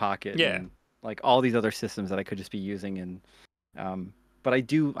Analog Pocket, and like all these other systems that I could just be using, and but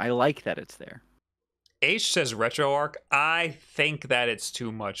I like that it's there. H says RetroArch. I think that it's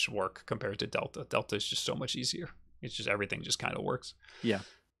too much work compared to Delta. Delta is just so much easier. It's just everything just kind of works. Yeah.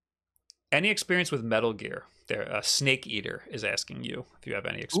 Any experience with Metal Gear? Snake Eater is asking you if you have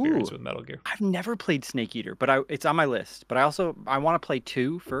any experience with Metal Gear. I've never played Snake Eater, but it's on my list. But I want to play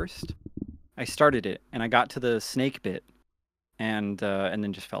 2 first. I started it and I got to the snake bit, and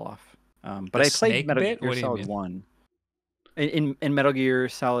then just fell off. But I played Metal Gear Solid 1. In Metal Gear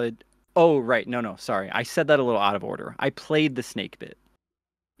Solid. Oh, right. No, sorry. I said that a little out of order. I played the snake bit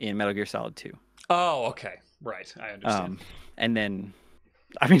in Metal Gear Solid 2. Oh, okay. Right. I understand. And then,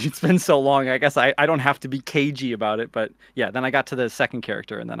 I mean, it's been so long. I guess I don't have to be cagey about it. But yeah, then I got to the second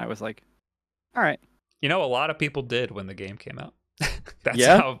character, and then I was like, all right. A lot of people did when the game came out.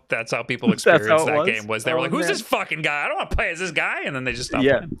 That's how people experienced that game. They were like, who's this fucking guy? I don't want to play as this guy. And then they just stopped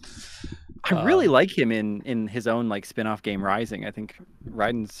playing. I really like him in his own like spin-off game Rising. I think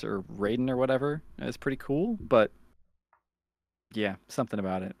Raiden or whatever is pretty cool, but yeah, something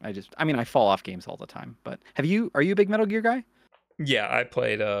about it. I fall off games all the time. But are you a big Metal Gear guy? Yeah, I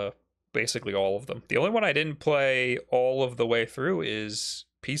played basically all of them. The only one I didn't play all of the way through is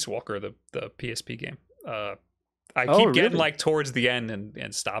Peace Walker, the PSP game. I keep getting like towards the end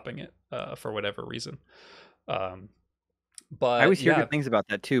and stopping it for whatever reason. But I always hear good things about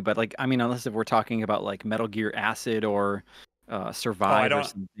that too. But like, I mean, unless if we're talking about like Metal Gear Acid or Survive or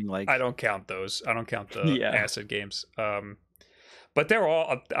something like. I don't count those. I don't count the Acid games. But they're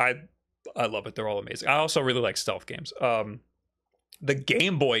all I love it. They're all amazing. I also really like stealth games. The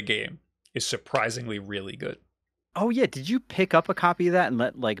Game Boy game is surprisingly really good. Oh yeah, did you pick up a copy of that and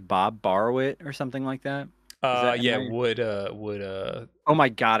let like Bob borrow it or something like that? Would Oh my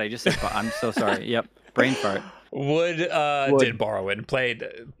god, I just said I'm so sorry. Yep, brain fart. Would did borrow it and played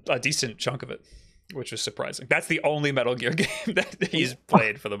a decent chunk of it, which was surprising. That's the only Metal Gear game that he's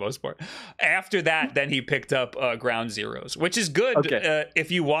played for the most part. After that, then he picked up Ground Zeroes, which is good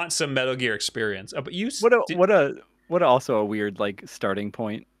if you want some Metal Gear experience. But what also a weird like starting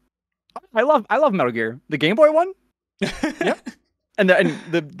point. I love Metal Gear, the Game Boy one. Yep, and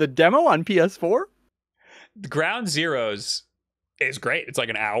the demo on PS4. The Ground Zeroes is great. It's like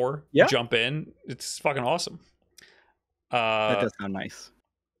an hour. Yeah. Jump in. It's fucking awesome. That does sound nice.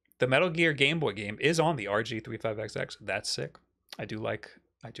 The Metal Gear Game Boy game is on the RG35XX. That's sick. I do like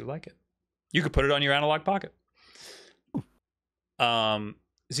it. You could put it on your Analog Pocket.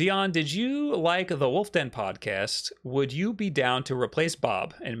 Xeon, did you like the Wulff Den podcast? Would you be down to replace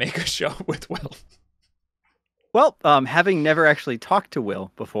Bob and make a show with Will? Well, having never actually talked to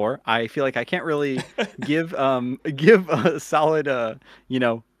Will before, I feel like I can't really give a solid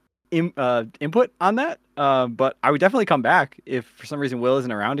input on that. But I would definitely come back if for some reason Will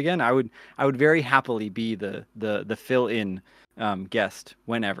isn't around again. I would very happily be the fill in guest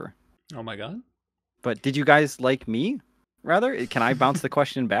whenever. Oh my god. But did you guys like me? Rather, can I bounce the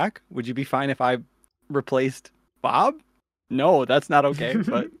question back? Would you be fine if I replaced Bob? No, that's not okay.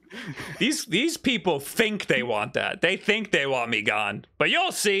 But these people think they want that. They think they want me gone. But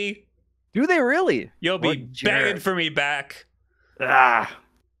you'll see. do they really? You'll be begging for me back. Ah,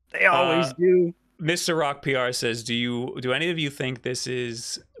 they always do. Mr. Rock PR says, do any of you think this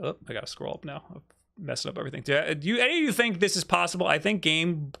is... Oh, I gotta scroll up now. I'm messing up everything. Do any of you think this is possible? I think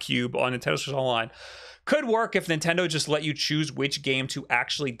GameCube on Nintendo Switch Online could work if Nintendo just let you choose which game to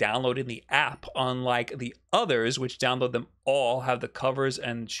actually download in the app, unlike the others, which download them all, have the covers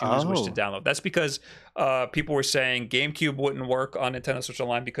and choose which to download. That's because people were saying GameCube wouldn't work on Nintendo Switch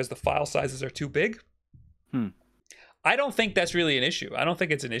Online because the file sizes are too big. I don't think that's really an issue. I don't think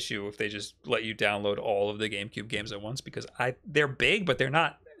it's an issue if they just let you download all of the GameCube games at once, because they're big, but they're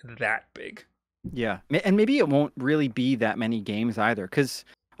not that big. Yeah, and maybe it won't really be that many games either, because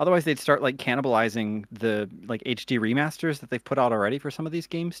otherwise they'd start like cannibalizing the like HD remasters that they've put out already for some of these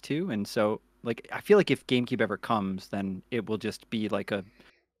games too. And so like I feel like if GameCube ever comes, then it will just be like a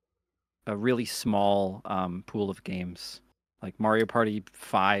really small pool of games, like Mario Party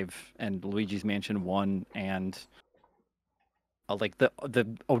 5 and Luigi's Mansion 1 and like the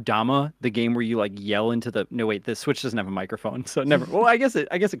Odama, the game where you like yell into the... No, wait, the Switch doesn't have a microphone, so never. Well, I guess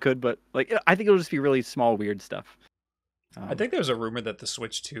it could, but like I think it'll just be really small, weird stuff. I think there's a rumor that the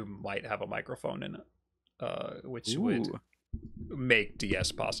Switch 2 might have a microphone in it, which would make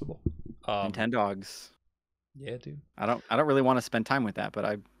DS possible. Nintendogs. Yeah, dude. I don't really want to spend time with that, but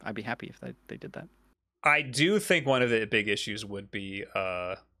I'd be happy if they did that. I do think one of the big issues would be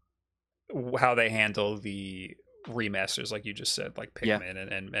how they handle the remasters, like you just said, like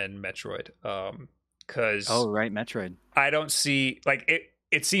Pikmin and Metroid. Because right, Metroid. I don't see like it.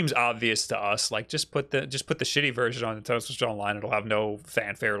 It seems obvious to us, like just put the shitty version on Nintendo Switch Online. It'll have no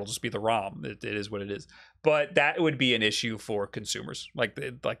fanfare. It'll just be the ROM. It is what it is. But that would be an issue for consumers, like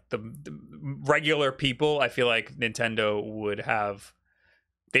the regular people. I feel like Nintendo would have.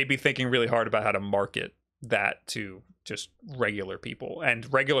 They'd be thinking really hard about how to market that to just regular people,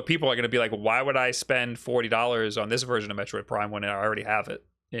 and regular people are going to be like, why would I spend $40 on this version of Metroid Prime when I already have it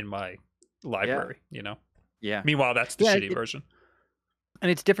in my library? You know. Yeah. Meanwhile, that's the shitty version. And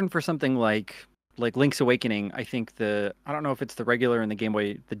it's different for something like Link's Awakening. I think I don't know if it's the regular and the Game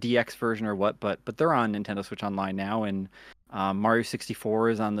Boy, the DX version or what, but they're on Nintendo Switch Online now, and Mario 64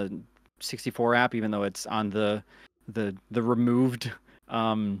 is on the 64 app, even though it's on the removed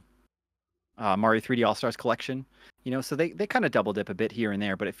Mario 3D All Stars collection. You know, so they kind of double dip a bit here and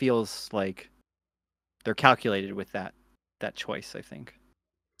there, but it feels like they're calculated with that choice, I think.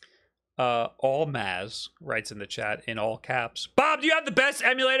 All Maz writes in the chat in all caps, Bob, do you have the best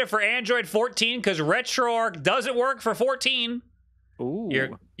emulator for Android 14? Because RetroArch doesn't work for 14. Ooh.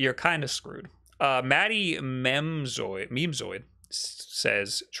 You're kind of screwed. Maddie Memezoid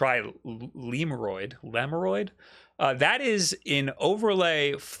says try Lemeroid. That is in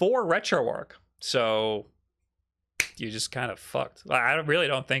overlay for RetroArch. So you just kind of fucked. I really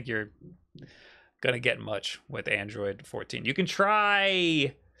don't think you're gonna get much with Android 14. You can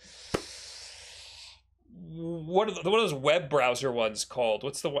try... What are those web browser ones called?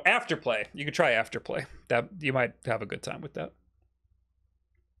 What's the Afterplay? You could try Afterplay. That you might have a good time with that.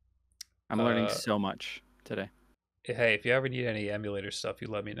 I'm learning so much today. Hey, if you ever need any emulator stuff, you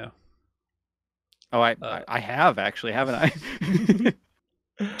let me know. Oh, I have actually, haven't I?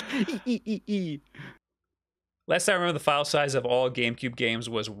 Last time I remember, the file size of all GameCube games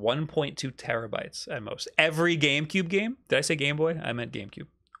was 1.2 terabytes at most. Every GameCube game. Did I say Game Boy? I meant GameCube.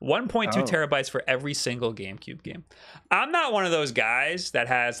 1.2 terabytes for every single GameCube game. I'm not one of those guys that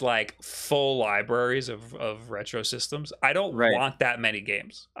has like full libraries of retro systems. I don't want that many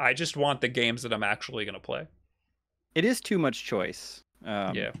games. I just want the games that I'm actually going to play. It is too much choice.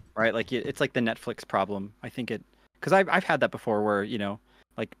 Yeah. Right. Like it's like the Netflix problem. I think because I've had that before where, you know,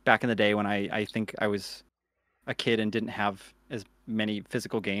 like back in the day when I think I was a kid and didn't have as many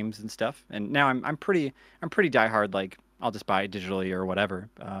physical games and stuff. And now I'm pretty diehard, like, I'll just buy it digitally or whatever,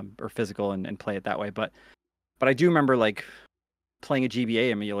 or physical and play it that way. But I do remember like playing a GBA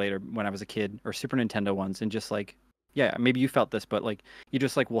emulator when I was a kid, or Super Nintendo ones, and just like, yeah, maybe you felt this, but like you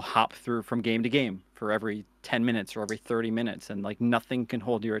just like will hop through from game to game for every 10 minutes or every 30 minutes, and like nothing can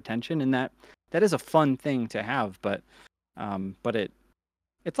hold your attention. And that is a fun thing to have, but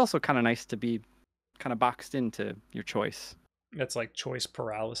it's also kind of nice to be kind of boxed into your choice. It's like choice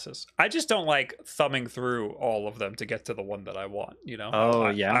paralysis. I just don't like thumbing through all of them to get to the one that I want. You know, Oh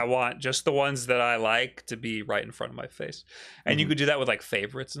I yeah. want just the ones that I like to be right in front of my face. And you Hmm. could do that with like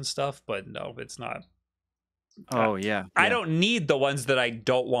favorites and stuff, but no, it's not. I, Oh yeah, I yeah. don't need the ones that I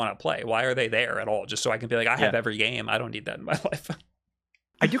don't want to play. Why are they there at all? Just so I can be like, I Yeah. have every game. I don't need that in my life.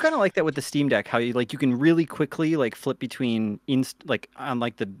 I do kind of like that with the Steam Deck, how you like you can really quickly like flip between like on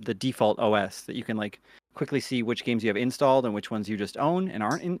like the default OS that you can like quickly see which games you have installed and which ones you just own and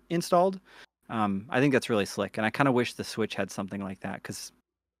aren't installed. I think that's really slick, and I kind of wish the Switch had something like that because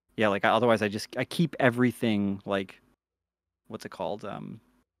yeah, like otherwise I keep everything like what's it called?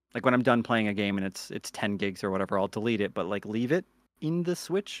 Like when I'm done playing a game and it's 10 gigs or whatever, I'll delete it, but like leave it in the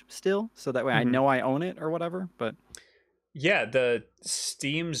Switch still, so that way I Mhm. know I own it or whatever. But Yeah, the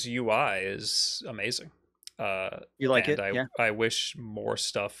Steam's UI is amazing. you like And it, yeah? I wish more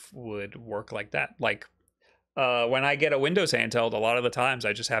stuff would work like that. Like when I get a Windows handheld, a lot of the times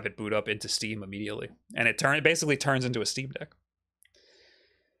I just have it boot up into Steam immediately, and it basically turns into a Steam Deck.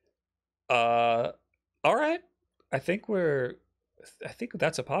 Uh, all right, I think I think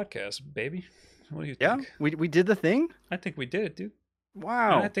that's a podcast, baby. What do you Yeah, think? we did the thing. I think we did it, dude. And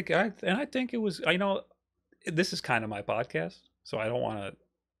Wow. I think it was. You know, this is kind of my podcast, so I don't want to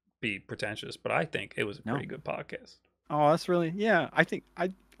be pretentious, but I think it was a No. pretty good podcast. Oh, that's really yeah. I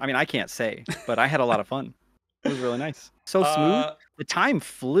mean I can't say, but I had a lot of fun. It was really nice. So smooth. Uh, The time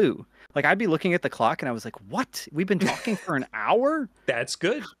flew. Like I'd be looking at the clock and I was like, "What? We've been talking for an hour?" that's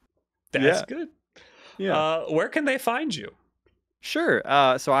good. That's Yeah. good. Yeah. Where can they find you? Sure.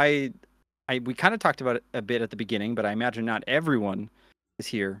 So I we kind of talked about it a bit at the beginning, but I imagine not everyone is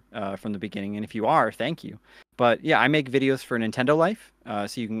here from the beginning. And if you are, thank you. But yeah, I make videos for Nintendo Life,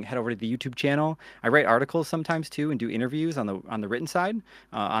 so you can head over to the YouTube channel. I write articles sometimes too, and do interviews on the written side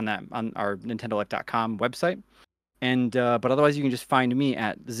on our NintendoLife.com website. And but otherwise, you can just find me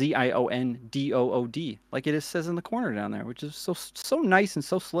at ZionDood, like it is says in the corner down there, which is so nice and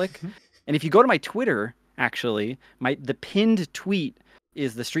so slick. And if you go to my Twitter, actually, the pinned tweet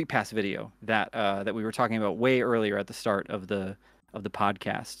is the Street Pass video that we were talking about way earlier at the start of the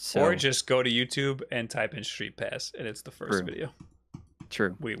podcast. Or So just go to YouTube and type in Street Pass, and it's the first true, video.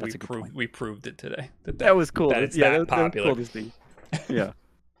 true. We That's a good point. proved it today That was cool. that it's Yeah, that that was popular. cool to see. Yeah.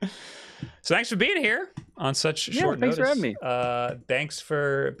 So thanks for being here on such Yeah. short Thanks for notice. having me. Thanks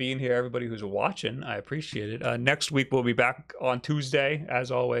for being here, everybody who's watching. I appreciate it. Next week we'll be back on Tuesday,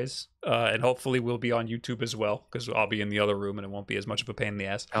 as always, and hopefully we'll be on YouTube as well because I'll be in the other room and it won't be as much of a pain in the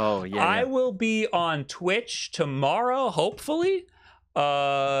ass. Oh yeah. I Yeah. will be on Twitch tomorrow, hopefully.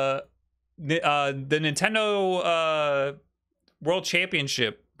 The Nintendo World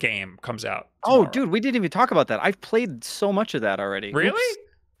Championship game comes out tomorrow. Oh, dude, we didn't even talk about that. I've played so much of that already. Really? Oops.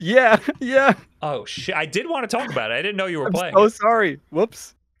 Yeah. Yeah. Oh shit! I did want to talk about it. I didn't know you were I'm playing so it. sorry.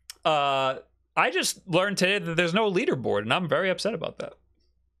 Whoops. I just learned today that there's no leaderboard, and I'm very upset about that.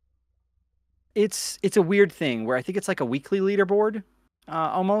 It's a weird thing where I think it's like a weekly leaderboard,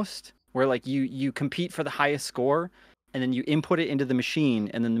 almost, where like you compete for the highest score, and then you input it into the machine,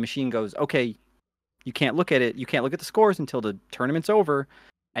 and then the machine goes, okay, you can't look at it, you can't look at the scores until the tournament's over,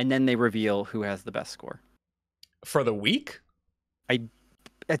 and then they reveal who has the best score. For the week?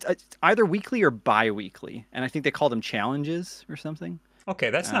 It's either weekly or bi-weekly, and I think they call them challenges or something. Okay,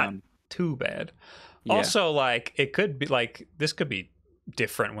 that's not too bad. Yeah. Also, like, it could be like this could be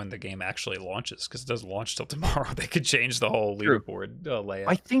different when the game actually launches because it doesn't launch till tomorrow. They could change the whole leaderboard layout.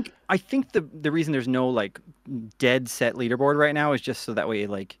 I think the reason there's no like dead set leaderboard right now is just so that way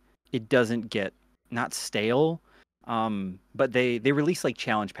like it doesn't get not stale. But they release like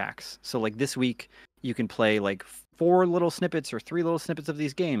challenge packs. So like this week you can play like 4 little snippets or 3 little snippets of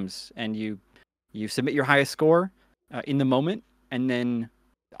these games, and you submit your highest score in the moment, and then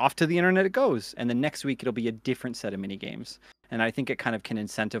off to the internet it goes. And then next week it'll be a different set of mini games. And I think it kind of can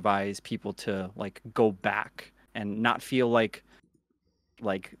incentivize people to like go back and not feel like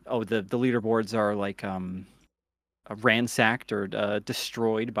oh the leaderboards are like ransacked or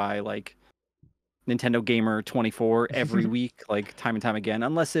destroyed by like Nintendo Gamer 24 every week, like time and time again,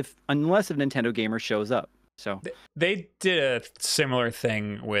 unless if Nintendo Gamer shows up. So they did a similar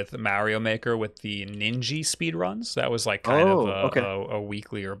thing with Mario Maker with the Ninja speedruns. That was like kind of a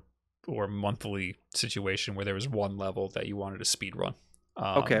weekly or monthly situation where there was one level that you wanted to speedrun.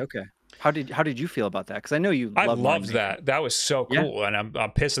 Okay. How did you feel about that? Because I know I loved that. That was so cool, yeah. And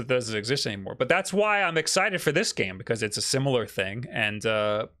I'm pissed that this doesn't exist anymore. But that's why I'm excited for this game because it's a similar thing, and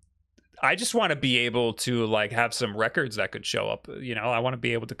I just want to be able to like have some records that could show up. You know, I want to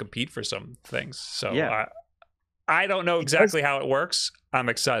be able to compete for some things. So yeah. I don't know exactly how it works. I'm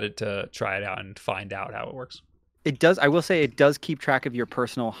excited to try it out and find out how it works. It does. I will say it does keep track of your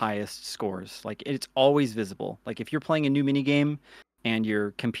personal highest scores. Like it's always visible. Like if you're playing a new mini game and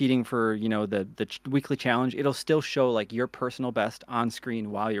you're competing for, the weekly challenge, it'll still show like your personal best on screen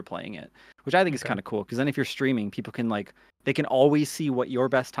while you're playing it, which I think is Okay. kind of cool. Because then if you're streaming, people can they can always see what your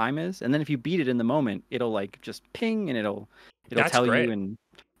best time is, and then if you beat it in the moment, it'll like just ping and it'll That's tell you. great. And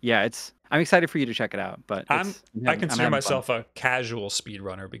yeah, I'm excited for you to check it out. But I I'm consider having fun. myself a casual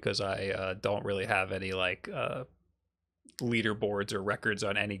speedrunner because I don't really have any like leaderboards or records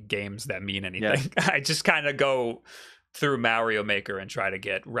on any games that mean anything. Yeah. I just kind of go through Mario Maker and try to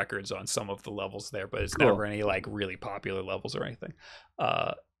get records on some of the levels there, but it's never any like really popular levels or anything.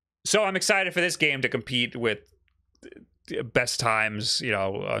 So I'm excited for this game to compete with best times,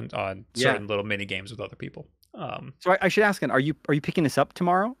 on certain little mini games with other people. So I should ask, are you picking this up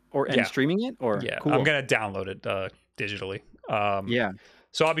tomorrow and streaming it, or cool. I'm gonna download it digitally.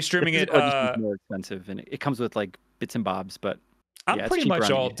 So I'll be streaming it. It's more expensive, and it comes with like bits and bobs, but I'm pretty much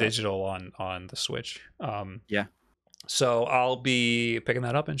all digital on the Switch. So I'll be picking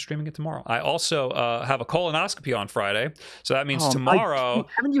that up and streaming it tomorrow. I also have a colonoscopy on Friday, so that means tomorrow.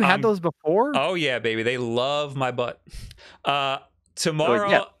 Haven't you had those before? Oh yeah, baby, they love my butt.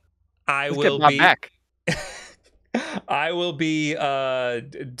 Tomorrow I will be back. I will be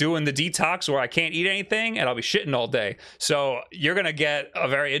doing the detox where I can't eat anything and I'll be shitting all day. So you're going to get a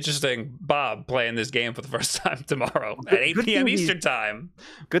very interesting Bob playing this game for the first time tomorrow at 8 p.m. Eastern time.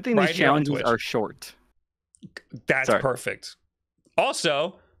 Good thing these challenges are short. That's perfect.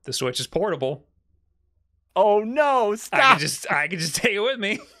 Also, the Switch is portable. Oh no, stop. I can just take it with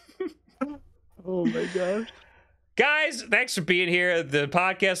me. Oh my gosh. Guys, thanks for being here. The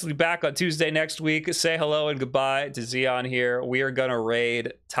podcast will be back on Tuesday next week. Say hello and goodbye to Xeon here. We are going to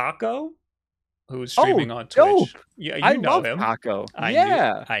raid Taco, who's streaming on Twitch. Dope. Yeah, I love him. Taco.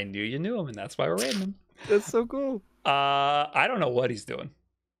 I knew you knew him, and that's why we're raiding him. That's so cool. I don't know what he's doing.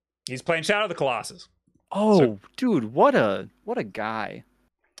 He's playing Shadow of the Colossus. Oh, dude, what a guy.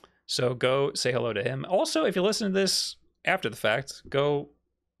 So go say hello to him. Also, if you listen to this after the fact, go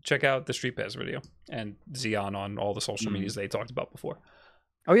check out the Street Pass video and Xeon on all the social medias they talked about before.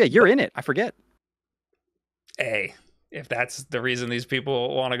 Oh yeah, you're in it. I forget. Hey, if that's the reason these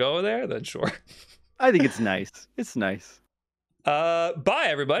people want to go there, then sure. I think it's nice. It's nice. Bye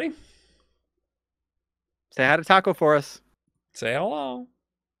everybody. Say hi to Taco for us. Say hello.